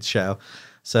be Creed's show.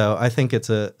 So I think it's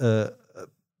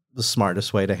the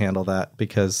smartest way to handle that,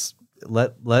 because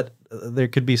there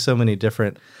could be so many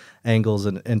different angles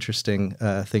and interesting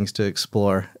things to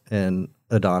explore in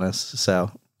Adonis.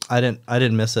 So I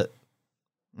didn't miss it.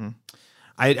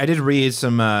 I did read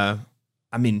some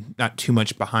not too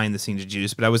much behind the scenes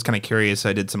juice, but I was kind of curious.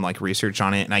 I did some research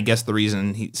on it, and I guess the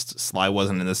reason Sly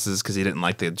wasn't in this is because he didn't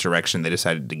like the direction they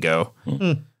decided to go.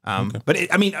 But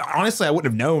honestly, I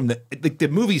wouldn't have known that the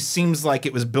movie seems like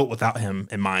it was built without him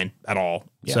in mind at all.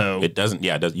 Yeah, so it doesn't.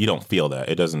 Yeah, you don't feel that.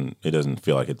 It doesn't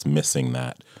feel like it's missing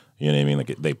that. You know what I mean?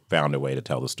 Like they found a way to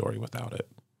tell the story without it.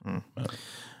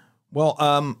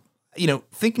 Well,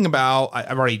 thinking about,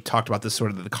 I've already talked about this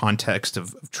sort of the context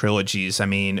of trilogies.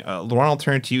 Laurent, I'll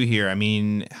turn to you here.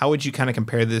 How would you kind of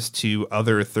compare this to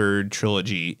other third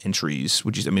trilogy entries?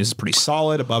 Would you? Is this pretty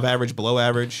solid, above average, below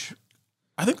average?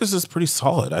 I think this is pretty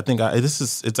solid. I think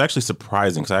it's actually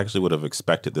surprising, because I actually would have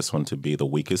expected this one to be the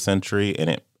weakest entry.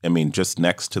 And just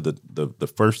next to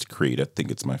the first Creed, I think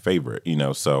it's my favorite,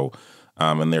 so,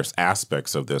 and there's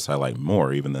aspects of this I like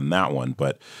more even than that one,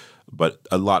 but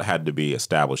a lot had to be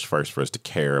established first for us to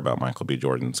care about Michael B.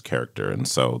 Jordan's character. And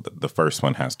so the first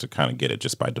one has to kind of get it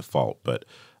just by default. But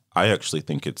I actually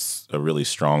think it's a really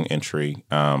strong entry.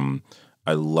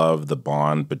 I love the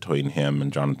bond between him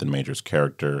and Jonathan Majors'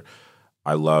 character.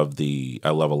 I love a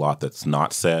lot that's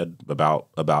not said about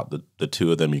the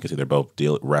two of them. You can see they're both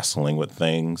wrestling with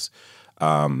things.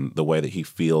 The way that he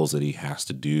feels that he has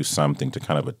to do something to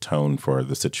kind of atone for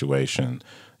the situation,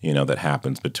 that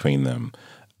happens between them.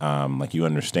 You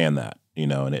understand that,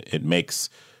 and it makes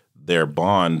their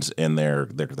bond and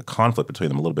the conflict between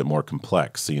them a little bit more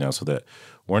complex, so that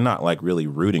we're not really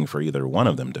rooting for either one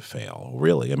of them to fail,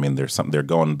 really. There's something, they're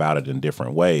going about it in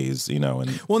different ways,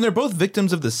 and they're both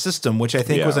victims of the system, which I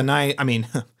think was a nice,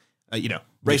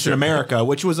 race in America,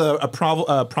 which was a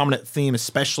prominent theme,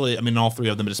 especially, all three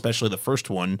of them, but especially the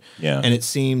first one. Yeah. And it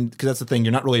seemed, because that's the thing,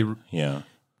 you're not really,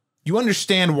 you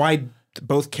understand why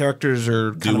both characters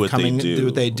are kind of coming to do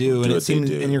what they do, and it seems,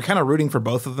 and you're kind of rooting for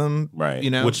both of them, right?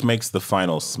 Which makes the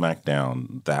final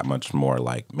SmackDown that much more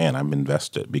man, I'm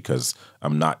invested, because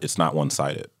it's not one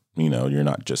sided. You're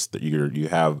not just you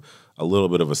have a little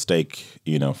bit of a stake,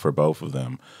 for both of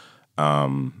them.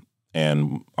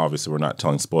 And obviously, we're not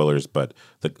telling spoilers, but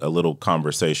a little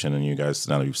conversation, and you guys,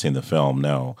 now that you've seen the film,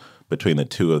 know between the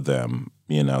two of them,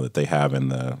 that they have in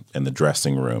the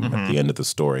dressing room at the end of the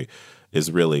story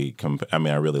is really.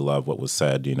 I really love what was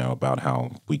said, about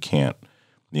how we can't,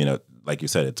 like you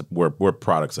said, we're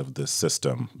products of this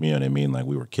system. You know what I mean? Like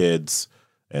we were kids,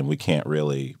 and we can't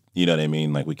really, you know what I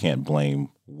mean? Like we can't blame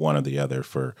one or the other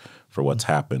for what's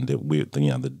happened.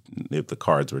 If the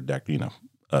cards were decked,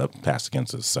 passed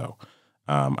against us. So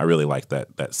I really like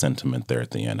that sentiment there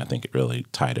at the end. I think it really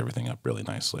tied everything up really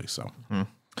nicely. So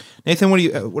Nathan,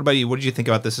 what about you? What did you think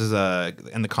about this as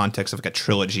in the context of like a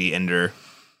trilogy ender?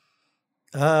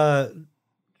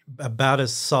 About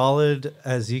as solid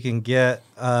as you can get.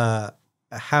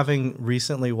 Having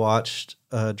recently watched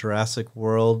Jurassic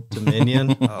World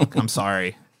Dominion, oh, I'm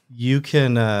sorry. You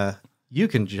can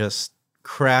just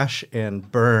crash and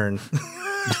burn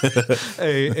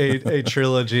a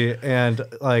trilogy, and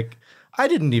like I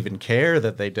didn't even care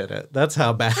that they did it. That's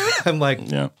how bad. I'm like,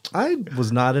 I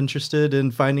was not interested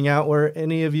in finding out where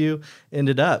any of you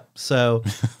ended up. So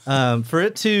for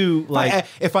it to like,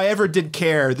 if I ever did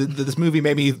care, this movie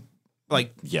made me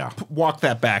like walk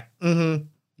that back. Mm-hmm.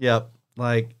 Yep.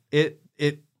 Like it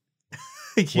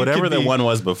whatever the one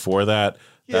was before that.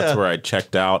 That's where I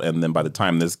checked out, and then by the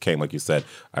time this came, like you said,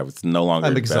 I was no longer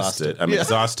invested. I'm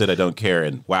exhausted. I don't care,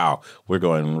 and wow, we're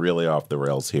going really off the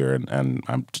rails here. And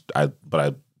I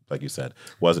like you said,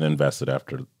 wasn't invested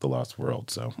after The Lost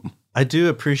World. So I do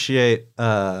appreciate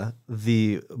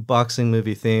the boxing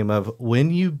movie theme of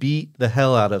when you beat the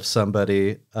hell out of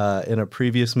somebody in a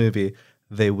previous movie,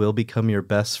 they will become your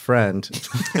best friend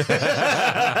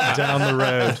down the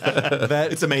road.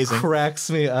 That it's amazing. Cracks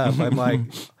me up. I'm like,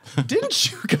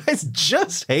 didn't you guys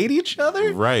just hate each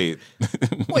other? Right.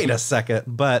 Wait a second.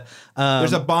 But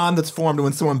there's a bond that's formed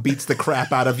when someone beats the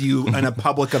crap out of you in a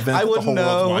public event that the whole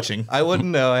world's watching. I wouldn't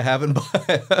know. I haven't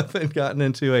gotten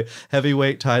into a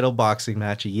heavyweight title boxing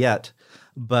match yet.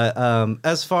 But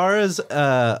as far as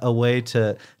a way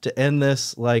to end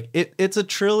this, like it's a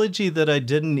trilogy that I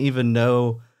didn't even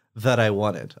know that I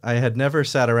wanted. I had never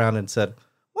sat around and said,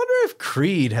 wonder if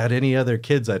Creed had any other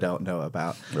kids I don't know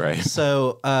about. Right.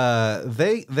 So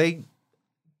the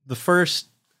first,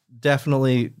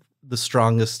 definitely the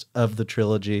strongest of the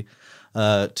trilogy,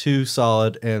 2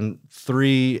 solid, and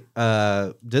 3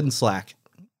 didn't slack,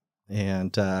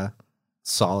 and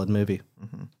solid movie.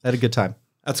 Mm-hmm. Had a good time.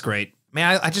 That's great.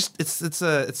 Man, I just it's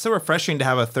so refreshing to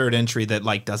have a third entry that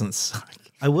like doesn't suck.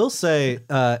 I will say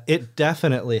it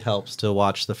definitely helps to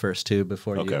watch the first 2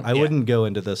 before you. I wouldn't go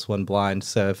into this one blind.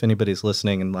 So if anybody's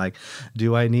listening and like,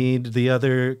 do I need the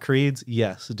other Creeds?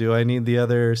 Yes. Do I need the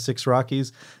other 6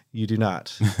 Rockies? You do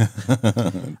not.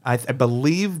 I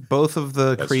believe both of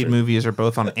the Creed movies are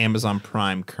both on Amazon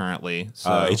Prime currently. So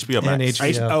HBO Max.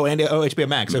 And HBO. HBO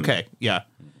Max. Okay, yeah.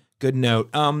 Good note.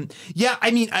 Yeah,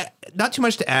 I mean, not too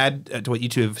much to add to what you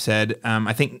two have said.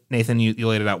 I think, Nathan, you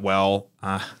laid it out well.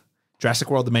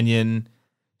 Jurassic World Dominion,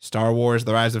 Star Wars,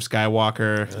 The Rise of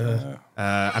Skywalker.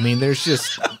 I mean, there's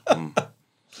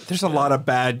a lot of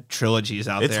bad trilogies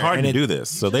out there. It's hard to do this.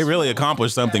 So they really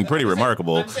accomplished something pretty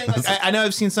remarkable. I know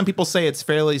I've seen some people say it's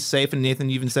fairly safe, and Nathan,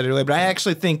 you even said it earlier, but I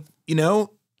actually think,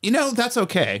 that's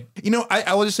okay.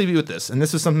 I will just leave you with this, and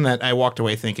this is something that I walked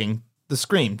away thinking. The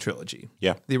Scream trilogy.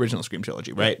 Yeah. The original Scream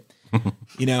trilogy, right?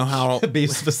 You know how... Be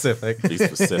specific. Be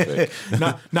specific.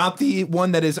 not the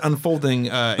one that is unfolding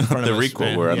in front of us. The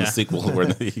requel, we're on the sequel.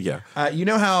 You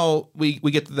know how we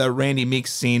get to the Randy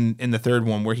Meeks scene in the third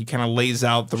one where he kind of lays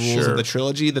out the rules of the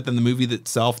trilogy that then the movie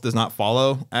itself does not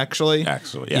follow, actually?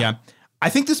 Yeah. I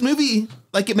think this movie,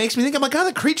 like, it makes me think, I'm like,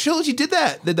 the Creed trilogy did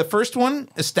that. The first one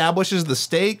establishes the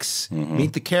stakes,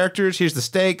 meet the characters, here's the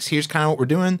stakes, here's kind of what we're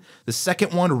doing. The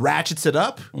second one ratchets it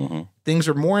up. Things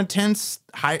are more intense,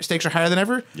 stakes are higher than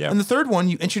ever. And the third one,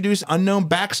 you introduce unknown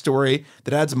backstory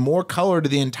that adds more color to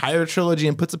the entire trilogy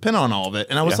and puts a pin on all of it.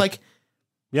 And I was like,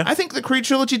 I think the Creed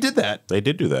trilogy did that. They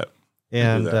did do that.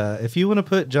 And if you want to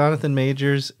put Jonathan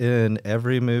Majors in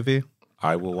every movie,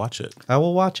 I will watch it. I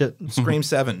will watch it. Scream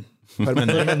 7. Put him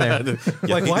in there.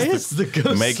 Like, why is the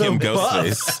ghost Make so him buff?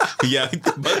 Ghostface. Yeah,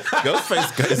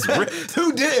 Ghostface is ripped.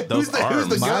 Who did it? Those arms. Who's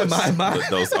the ghost?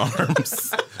 Those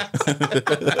arms.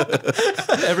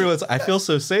 Everyone's, I feel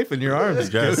so safe in your arms,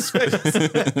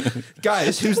 Ghostface.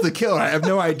 Guys, who's the killer? I have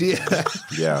no idea.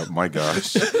 Yeah, my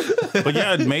gosh. But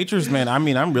yeah, Majors, man, I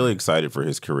mean, I'm really excited for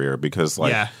his career because,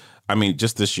 like, I mean,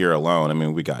 just this year alone, I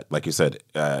mean, we got, like you said,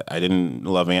 I didn't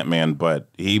love Ant-Man, but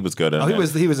he was good in it. He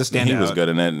was a standout. He was good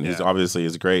in it, and he's obviously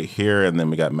is great here. And then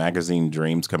we got Magazine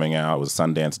Dreams coming out with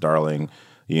Sundance Darling.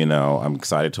 You know, I'm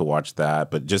excited to watch that.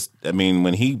 But just, I mean,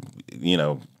 when he, you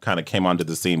know, kind of came onto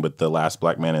the scene with The Last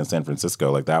Black Man in San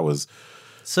Francisco, like that was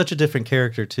such a different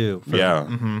character too.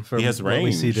 From he has what range.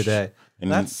 we see today. And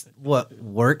that's what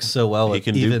works so well with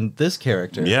even this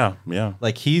character. Yeah, yeah.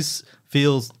 Like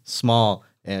feels small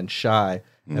and shy.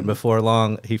 And before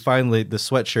long, he finally, the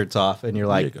sweatshirt's off, and you're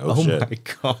like, oh shit. my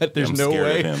God, there's I'm no scared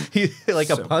way. of him. He, like,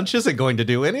 a punch isn't going to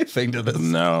do anything to this.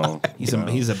 No. He's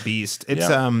a beast.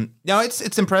 It's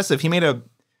it's impressive. He made a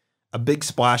big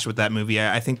splash with that movie.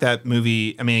 I think that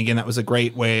movie, I mean, again, that was a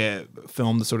great way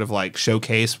film to sort of like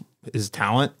showcase his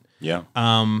talent. Yeah.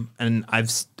 And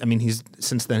he's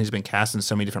since then he's been cast in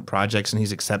so many different projects, and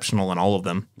he's exceptional in all of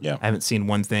them. Yeah. I haven't seen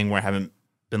one thing where I haven't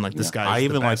been like, this guy. I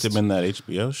even liked him in that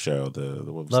HBO show,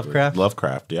 Lovecraft.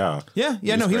 Lovecraft, yeah. Yeah.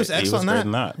 No, he was excellent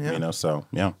in that. Yeah. You know, so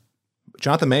yeah.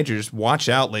 Jonathan Majors, watch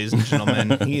out, ladies and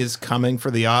gentlemen. He is coming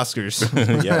for the Oscars.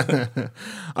 Yeah.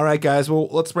 All right, guys. Well,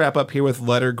 let's wrap up here with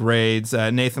letter grades.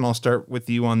 Nathan, I'll start with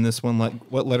you on this one.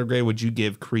 What letter grade would you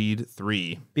give Creed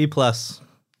 3? B+.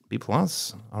 B+.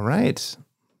 All right.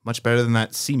 Much better than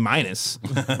that C-.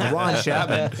 Ron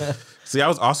Chapman. See, I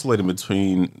was oscillating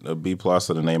between a B+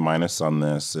 and an A- on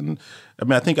this, and I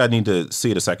mean, I think I need to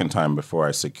see it a second time before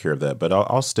I secure that. But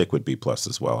I'll stick with B+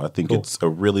 as well. I think it's a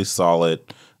really solid,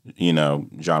 you know,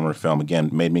 genre film. Again,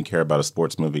 made me care about a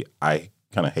sports movie. I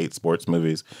kind of hate sports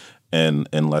movies, and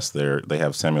unless they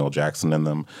have Samuel Jackson in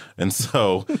them, and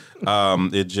so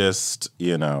it just,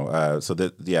 you know, so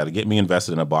that to get me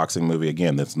invested in a boxing movie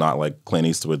again that's not like Clint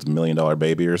Eastwood's $1 Million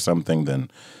Baby or something, then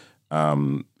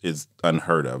is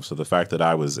unheard of. So the fact that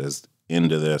I was as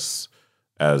into this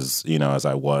as, you know, as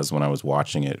I was when I was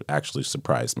watching it actually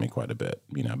surprised me quite a bit.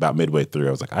 You know, about midway through,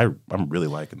 I was like, I'm really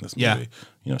liking this movie. Yeah.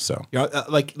 You know, so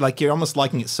like you're almost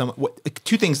liking it.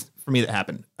 Two things for me that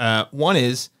happened. One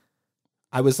is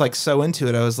I was like so into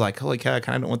it. I was like, holy cow, I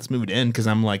kind of don't want this movie to end because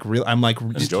I'm like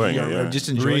just enjoying it. Yeah. Just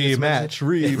enjoying rematch.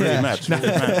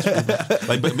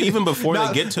 Like, but even before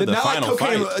they get to the final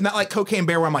fight, not like Cocaine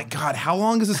Bear, where I'm like, God, how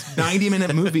long is this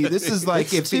 90-minute movie? This is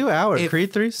like it's 2 hours.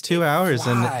 Creed 3's 2 hours,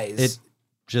 flies. and it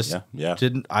just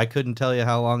didn't. I couldn't tell you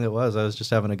how long it was. I was just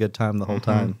having a good time the whole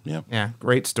time. Yeah,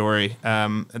 great story.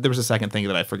 There was a second thing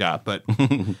that I forgot, but.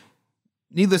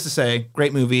 Needless to say,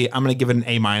 great movie. I'm going to give it an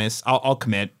A-. I'll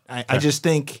commit. I just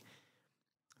think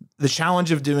the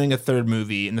challenge of doing a third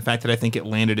movie and the fact that I think it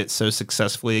landed it so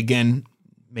successfully. Again,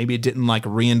 maybe it didn't like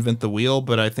reinvent the wheel,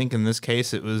 but I think in this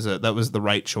case it was that was the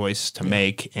right choice to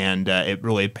make, and it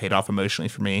really paid off emotionally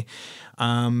for me.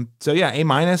 So yeah,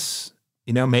 A-.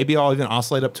 You know, maybe I'll even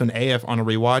oscillate up to an A on a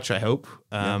rewatch, I hope.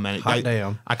 And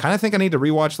I kind of think I need to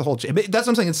rewatch the whole... That's what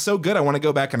I'm saying. It's so good. I want to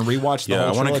go back and rewatch the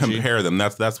whole trilogy. I want to compare them.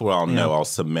 That's what I'll know. I'll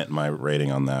submit my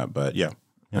rating on that. But yeah.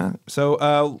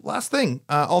 So last thing,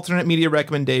 alternate media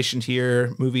recommendation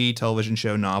here, movie, television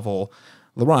show, novel.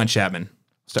 LaRon Chapman,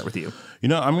 start with you. You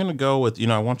know, I'm going to go with,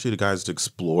 I want you guys to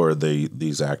explore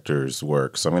these actors'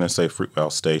 work. So I'm going to say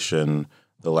Fruitvale Station,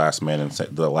 The Last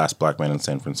Black Man in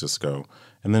San Francisco.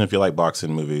 And then if you like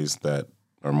boxing movies that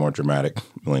are more dramatic,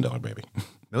 $1 Million Baby. $1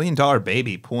 Million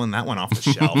Baby, pulling that one off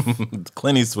the shelf.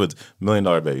 Clint Eastwood's $1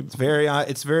 Million Baby.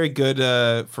 It's very good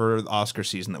for the Oscar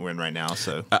season that we're in right now.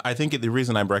 So I think the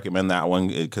reason I recommend that one,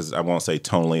 because I won't say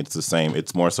tonally it's the same.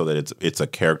 It's more so that it's a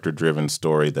character-driven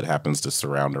story that happens to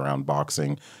surround around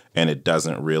boxing, and it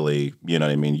doesn't really, you know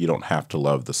what I mean? You don't have to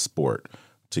love the sport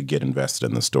to get invested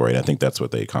in the story. And I think that's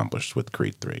what they accomplished with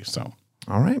Creed 3. So,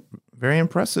 all right, very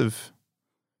impressive.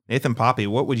 Nathan Poppy,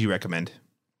 what would you recommend?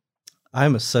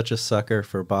 I'm such a sucker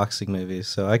for boxing movies,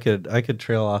 so I could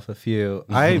trail off a few.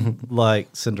 I like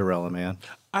Cinderella Man.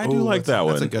 I do like that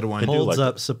one. That's a good one. Holds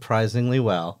up surprisingly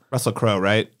well. Russell Crowe,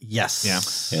 right? Yes.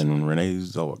 Yeah. And Renee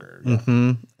Zellweger. Yeah.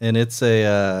 Mm-hmm. And it's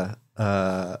a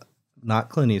not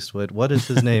Clint Eastwood. What is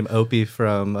his name? Opie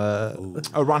from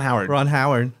Ron Howard. Ron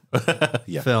Howard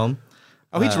film.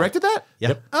 Oh, he directed that?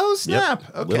 Yep. Oh, snap.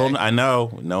 Yep. Okay. I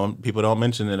know. No, people don't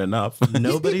mention it enough.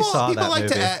 Nobody saw that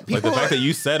movie. Like the fact that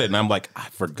you said it, and I'm like, I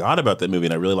forgot about that movie,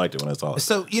 and I really liked it when I saw it.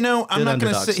 So, I'm not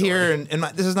going to sit here, and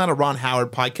this is not a Ron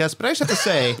Howard podcast, but I just have to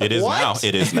say. It is now.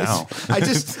 It is now. I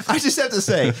just have to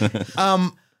say,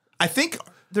 I think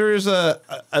there's a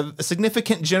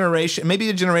significant generation, maybe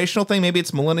a generational thing, maybe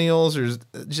it's millennials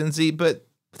or Gen Z, but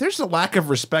there's a lack of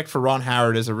respect for Ron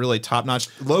Howard as a really top-notch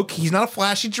he's not a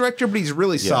flashy director, but he's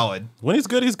really solid. When he's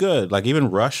good, he's good. Like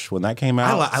even Rush, when that came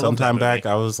out sometime back,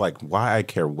 I was like, why I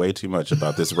care way too much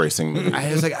about this racing movie.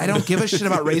 I was like, I don't give a shit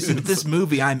about racing, but this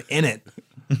movie, I'm in it.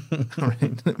 All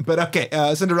right. But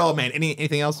okay, Cinderella Man,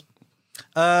 anything else?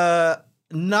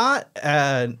 Not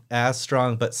as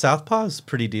strong, but Southpaw is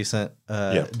pretty decent.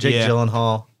 Jake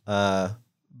Gyllenhaal,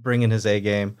 bringing his A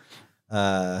game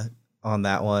on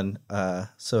that one.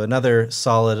 So another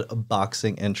solid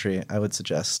boxing entry. I would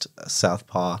suggest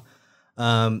Southpaw.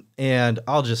 And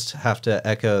I'll just have to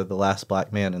echo The Last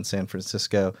Black Man in San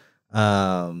Francisco.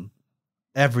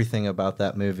 Everything about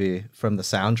that movie, from the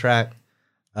soundtrack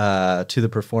to the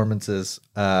performances,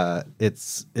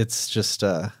 it's just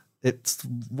it's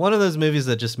one of those movies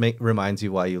that just reminds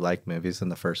you why you like movies in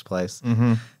the first place.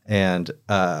 Mm-hmm. And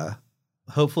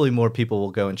hopefully more people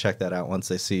will go and check that out once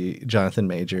they see Jonathan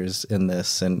Majors in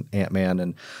this and Ant-Man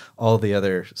and all the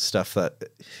other stuff that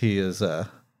he is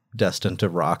destined to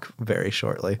rock very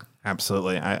shortly.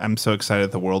 Absolutely. I'm so excited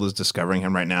that the world is discovering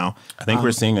him right now. I think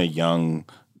we're seeing a young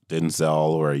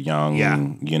Denzel or a young,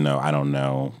 I don't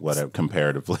know, whatever,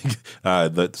 comparatively,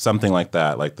 something like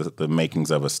that. Like the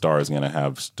makings of a star is going to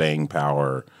have staying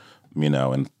power,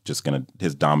 and just going to,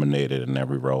 his dominated in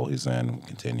every role he's in will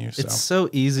continue. So. It's so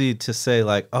easy to say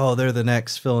like, oh, they're the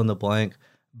next fill in the blank.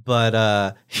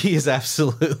 But he is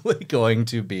absolutely going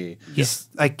to be. He's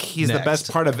the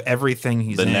best part of everything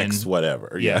he's in. The next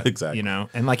whatever. Yeah, exactly.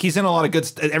 And like he's in a lot of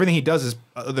good everything he does is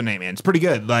other than Ant-Man. It's pretty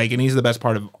good. Like, and he's the best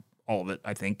part of all of it,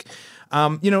 I think.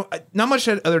 Not much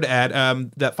other to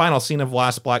add. That final scene of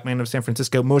Last Black Man of San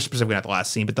Francisco, more specifically not the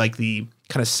last scene, but like the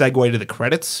kind of segue to the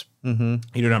credits. Mm-hmm.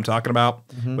 You know what I'm talking about?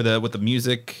 Mm-hmm. With the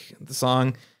music, the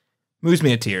song moves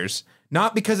me to tears.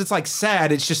 Not because it's like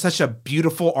sad, it's just such a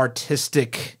beautiful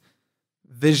artistic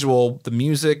visual. The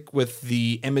music with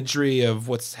the imagery of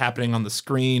what's happening on the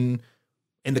screen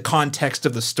in the context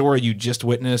of the story you just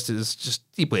witnessed is just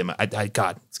deeply,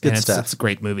 God, it's good stuff. It's a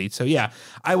great movie. So yeah,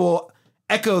 I will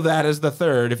echo that as the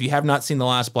third. If you have not seen The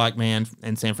Last Black Man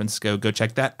in San Francisco, go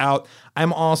check that out.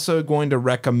 I'm also going to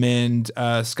recommend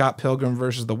Scott Pilgrim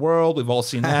versus the World. We've all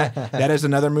seen that. That is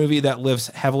another movie that lives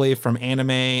heavily from anime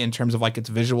in terms of like its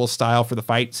visual style for the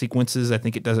fight sequences. I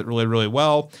think it does it really, really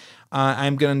well.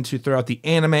 I'm going to throw out the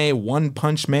anime One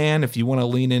Punch Man. If you want to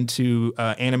lean into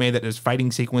anime that has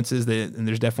fighting sequences, and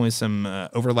there's definitely some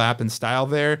overlap in style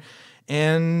there.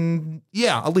 And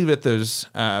yeah, I'll leave it at those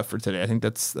for today. I think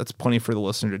that's plenty for the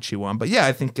listener to chew on. But yeah,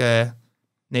 I think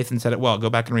Nathan said it well. Go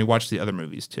back and rewatch the other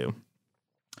movies too.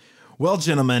 Well,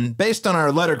 gentlemen, based on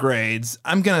our letter grades,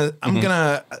 I'm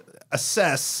gonna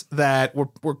assess that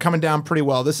we're coming down pretty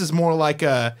well. This is more like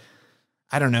a,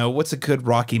 I don't know, what's a good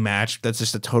Rocky match that's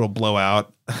just a total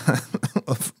blowout?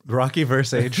 Rocky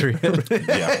versus Adrian.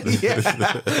 Yeah.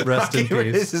 Rest in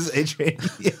peace. This is Adrian.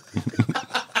 Yeah.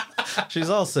 She's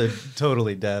also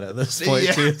totally dead at this point,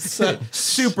 too. So.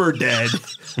 Super dead.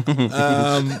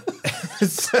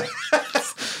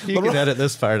 You can edit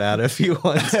this part out if you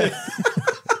want to.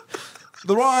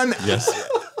 LeRon. Yes.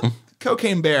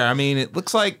 Cocaine Bear. I mean, it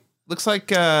looks like Creed.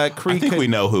 I think we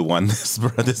know who won this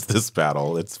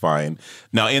battle. It's fine.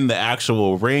 Now, in the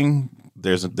actual ring,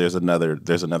 there's another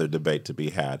debate to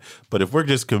be had. But if we're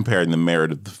just comparing the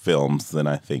merit of the films, then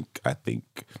I think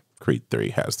Creed 3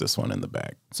 has this one in the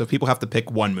bag. So if people have to pick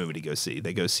one movie to go see,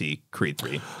 they go see Creed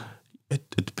 3. It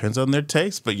depends on their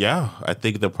taste, but yeah, I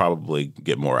think they'll probably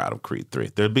get more out of Creed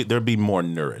 3. They'll be more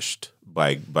nourished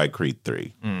by Creed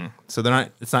 3. So they're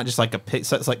not. It's not just like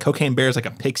it's like Cocaine Bear is like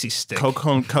a pixie stick.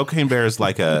 Cocaine Bear is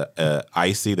like a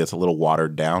icy that's a little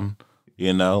watered down.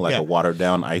 Like a watered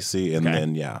down icy, and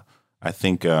then I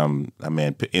think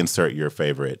insert your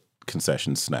favorite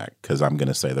concession snack, because I'm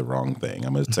gonna say the wrong thing.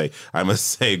 I'm gonna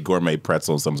say gourmet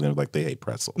pretzels. Someone's gonna be like, they hate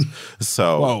pretzels.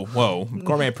 So whoa,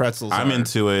 gourmet pretzels. I'm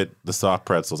into it. The soft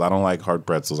pretzels. I don't like hard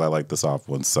pretzels. I like the soft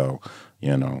ones. So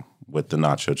with the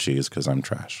nacho cheese, because I'm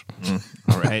trash.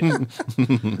 All right.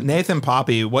 Nathan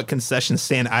Poppy, what concession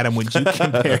stand item would you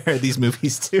compare these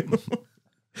movies to?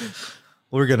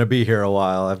 We're gonna be here a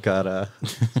while. I've got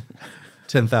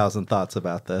 10,000 thoughts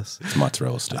about this. It's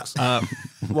mozzarella sticks.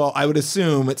 Well, I would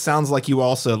assume it sounds like you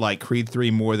also like Creed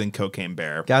 3 more than Cocaine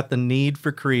Bear. Got the need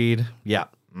for Creed. Yeah,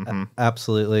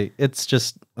 absolutely. It's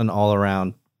just an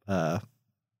all-around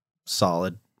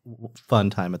solid, fun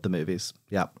time at the movies.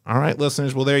 Yeah. All right,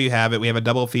 listeners. Well, there you have it. We have a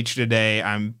double feature today.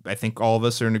 I think all of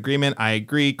us are in agreement. I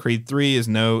agree. Creed 3 is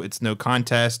no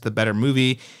contest. The better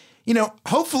movie.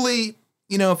 Hopefully,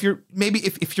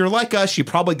 if you're like us, you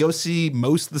probably go see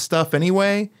most of the stuff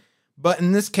anyway. But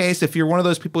in this case, if you're one of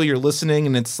those people, you're listening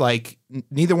and it's like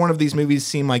neither one of these movies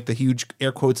seem like the huge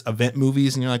air quotes event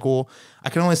movies, and you're like, well, I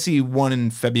can only see one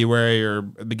in February or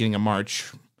beginning of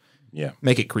March. Yeah.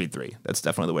 Make it Creed 3. That's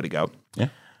definitely the way to go. Yeah.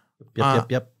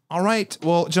 Yep. All right.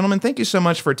 Well, gentlemen, thank you so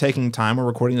much for taking time. We're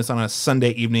recording this on a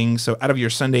Sunday evening. So out of your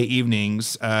Sunday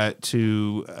evenings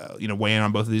to weigh in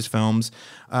on both of these films,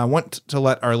 I want to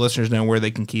let our listeners know where they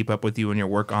can keep up with you and your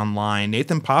work online.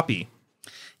 Nathan Poppy.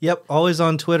 Yep, always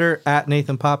on Twitter at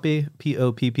Nathan Poppe,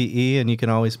 Poppe, and you can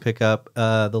always pick up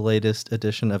the latest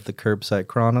edition of the Curbside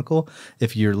Chronicle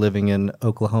if you're living in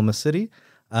Oklahoma City.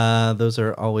 Those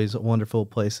are always wonderful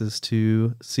places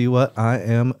to see what I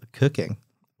am cooking.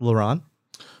 LaRon?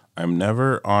 I'm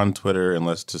never on Twitter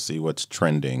unless to see what's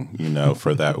trending,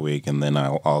 for that week, and then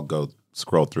I'll go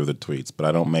scroll through the tweets, but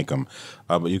I don't make them.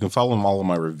 But you can follow all of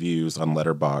my reviews on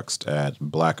Letterboxd at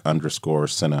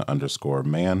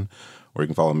black_Cinna_man, or you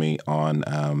can follow me on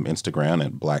Instagram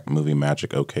at Black Movie Magic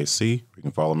OKC. You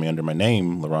can follow me under my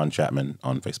name, LaRon Chapman,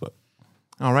 on Facebook.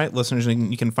 All right, listeners,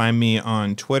 you can find me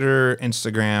on Twitter,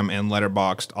 Instagram, and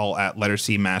Letterboxd, all at Letter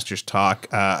C Masters Talk.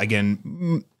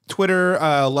 Again, Twitter,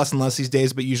 less and less these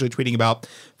days, but usually tweeting about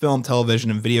film,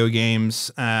 television, and video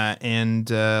games, and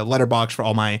Letterboxd for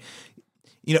all my,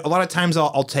 a lot of times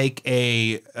I'll take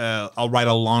I'll write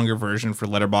a longer version for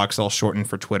Letterboxd, I'll shorten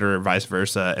for Twitter, or vice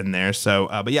versa in there. So,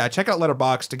 but yeah, check out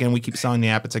Letterboxd. Again, we keep selling the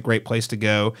app. It's a great place to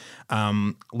go.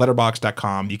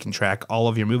 Letterboxd.com. You can track all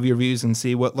of your movie reviews and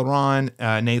see what LaRon,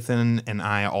 Nathan, and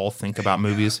I all think about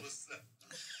movies.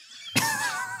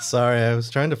 Sorry, I was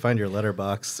trying to find your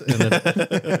letterbox, and I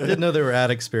didn't know there were ad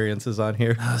experiences on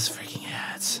here. Those freaking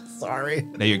ads. Sorry.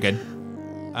 No, you're good.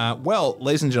 Well,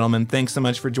 ladies and gentlemen, thanks so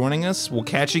much for joining us. We'll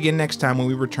catch you again next time when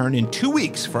we return in 2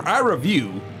 weeks for our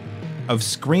review of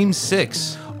Scream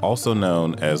 6. Also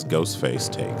known as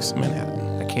Ghostface Takes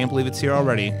Manhattan. I can't believe it's here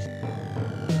already.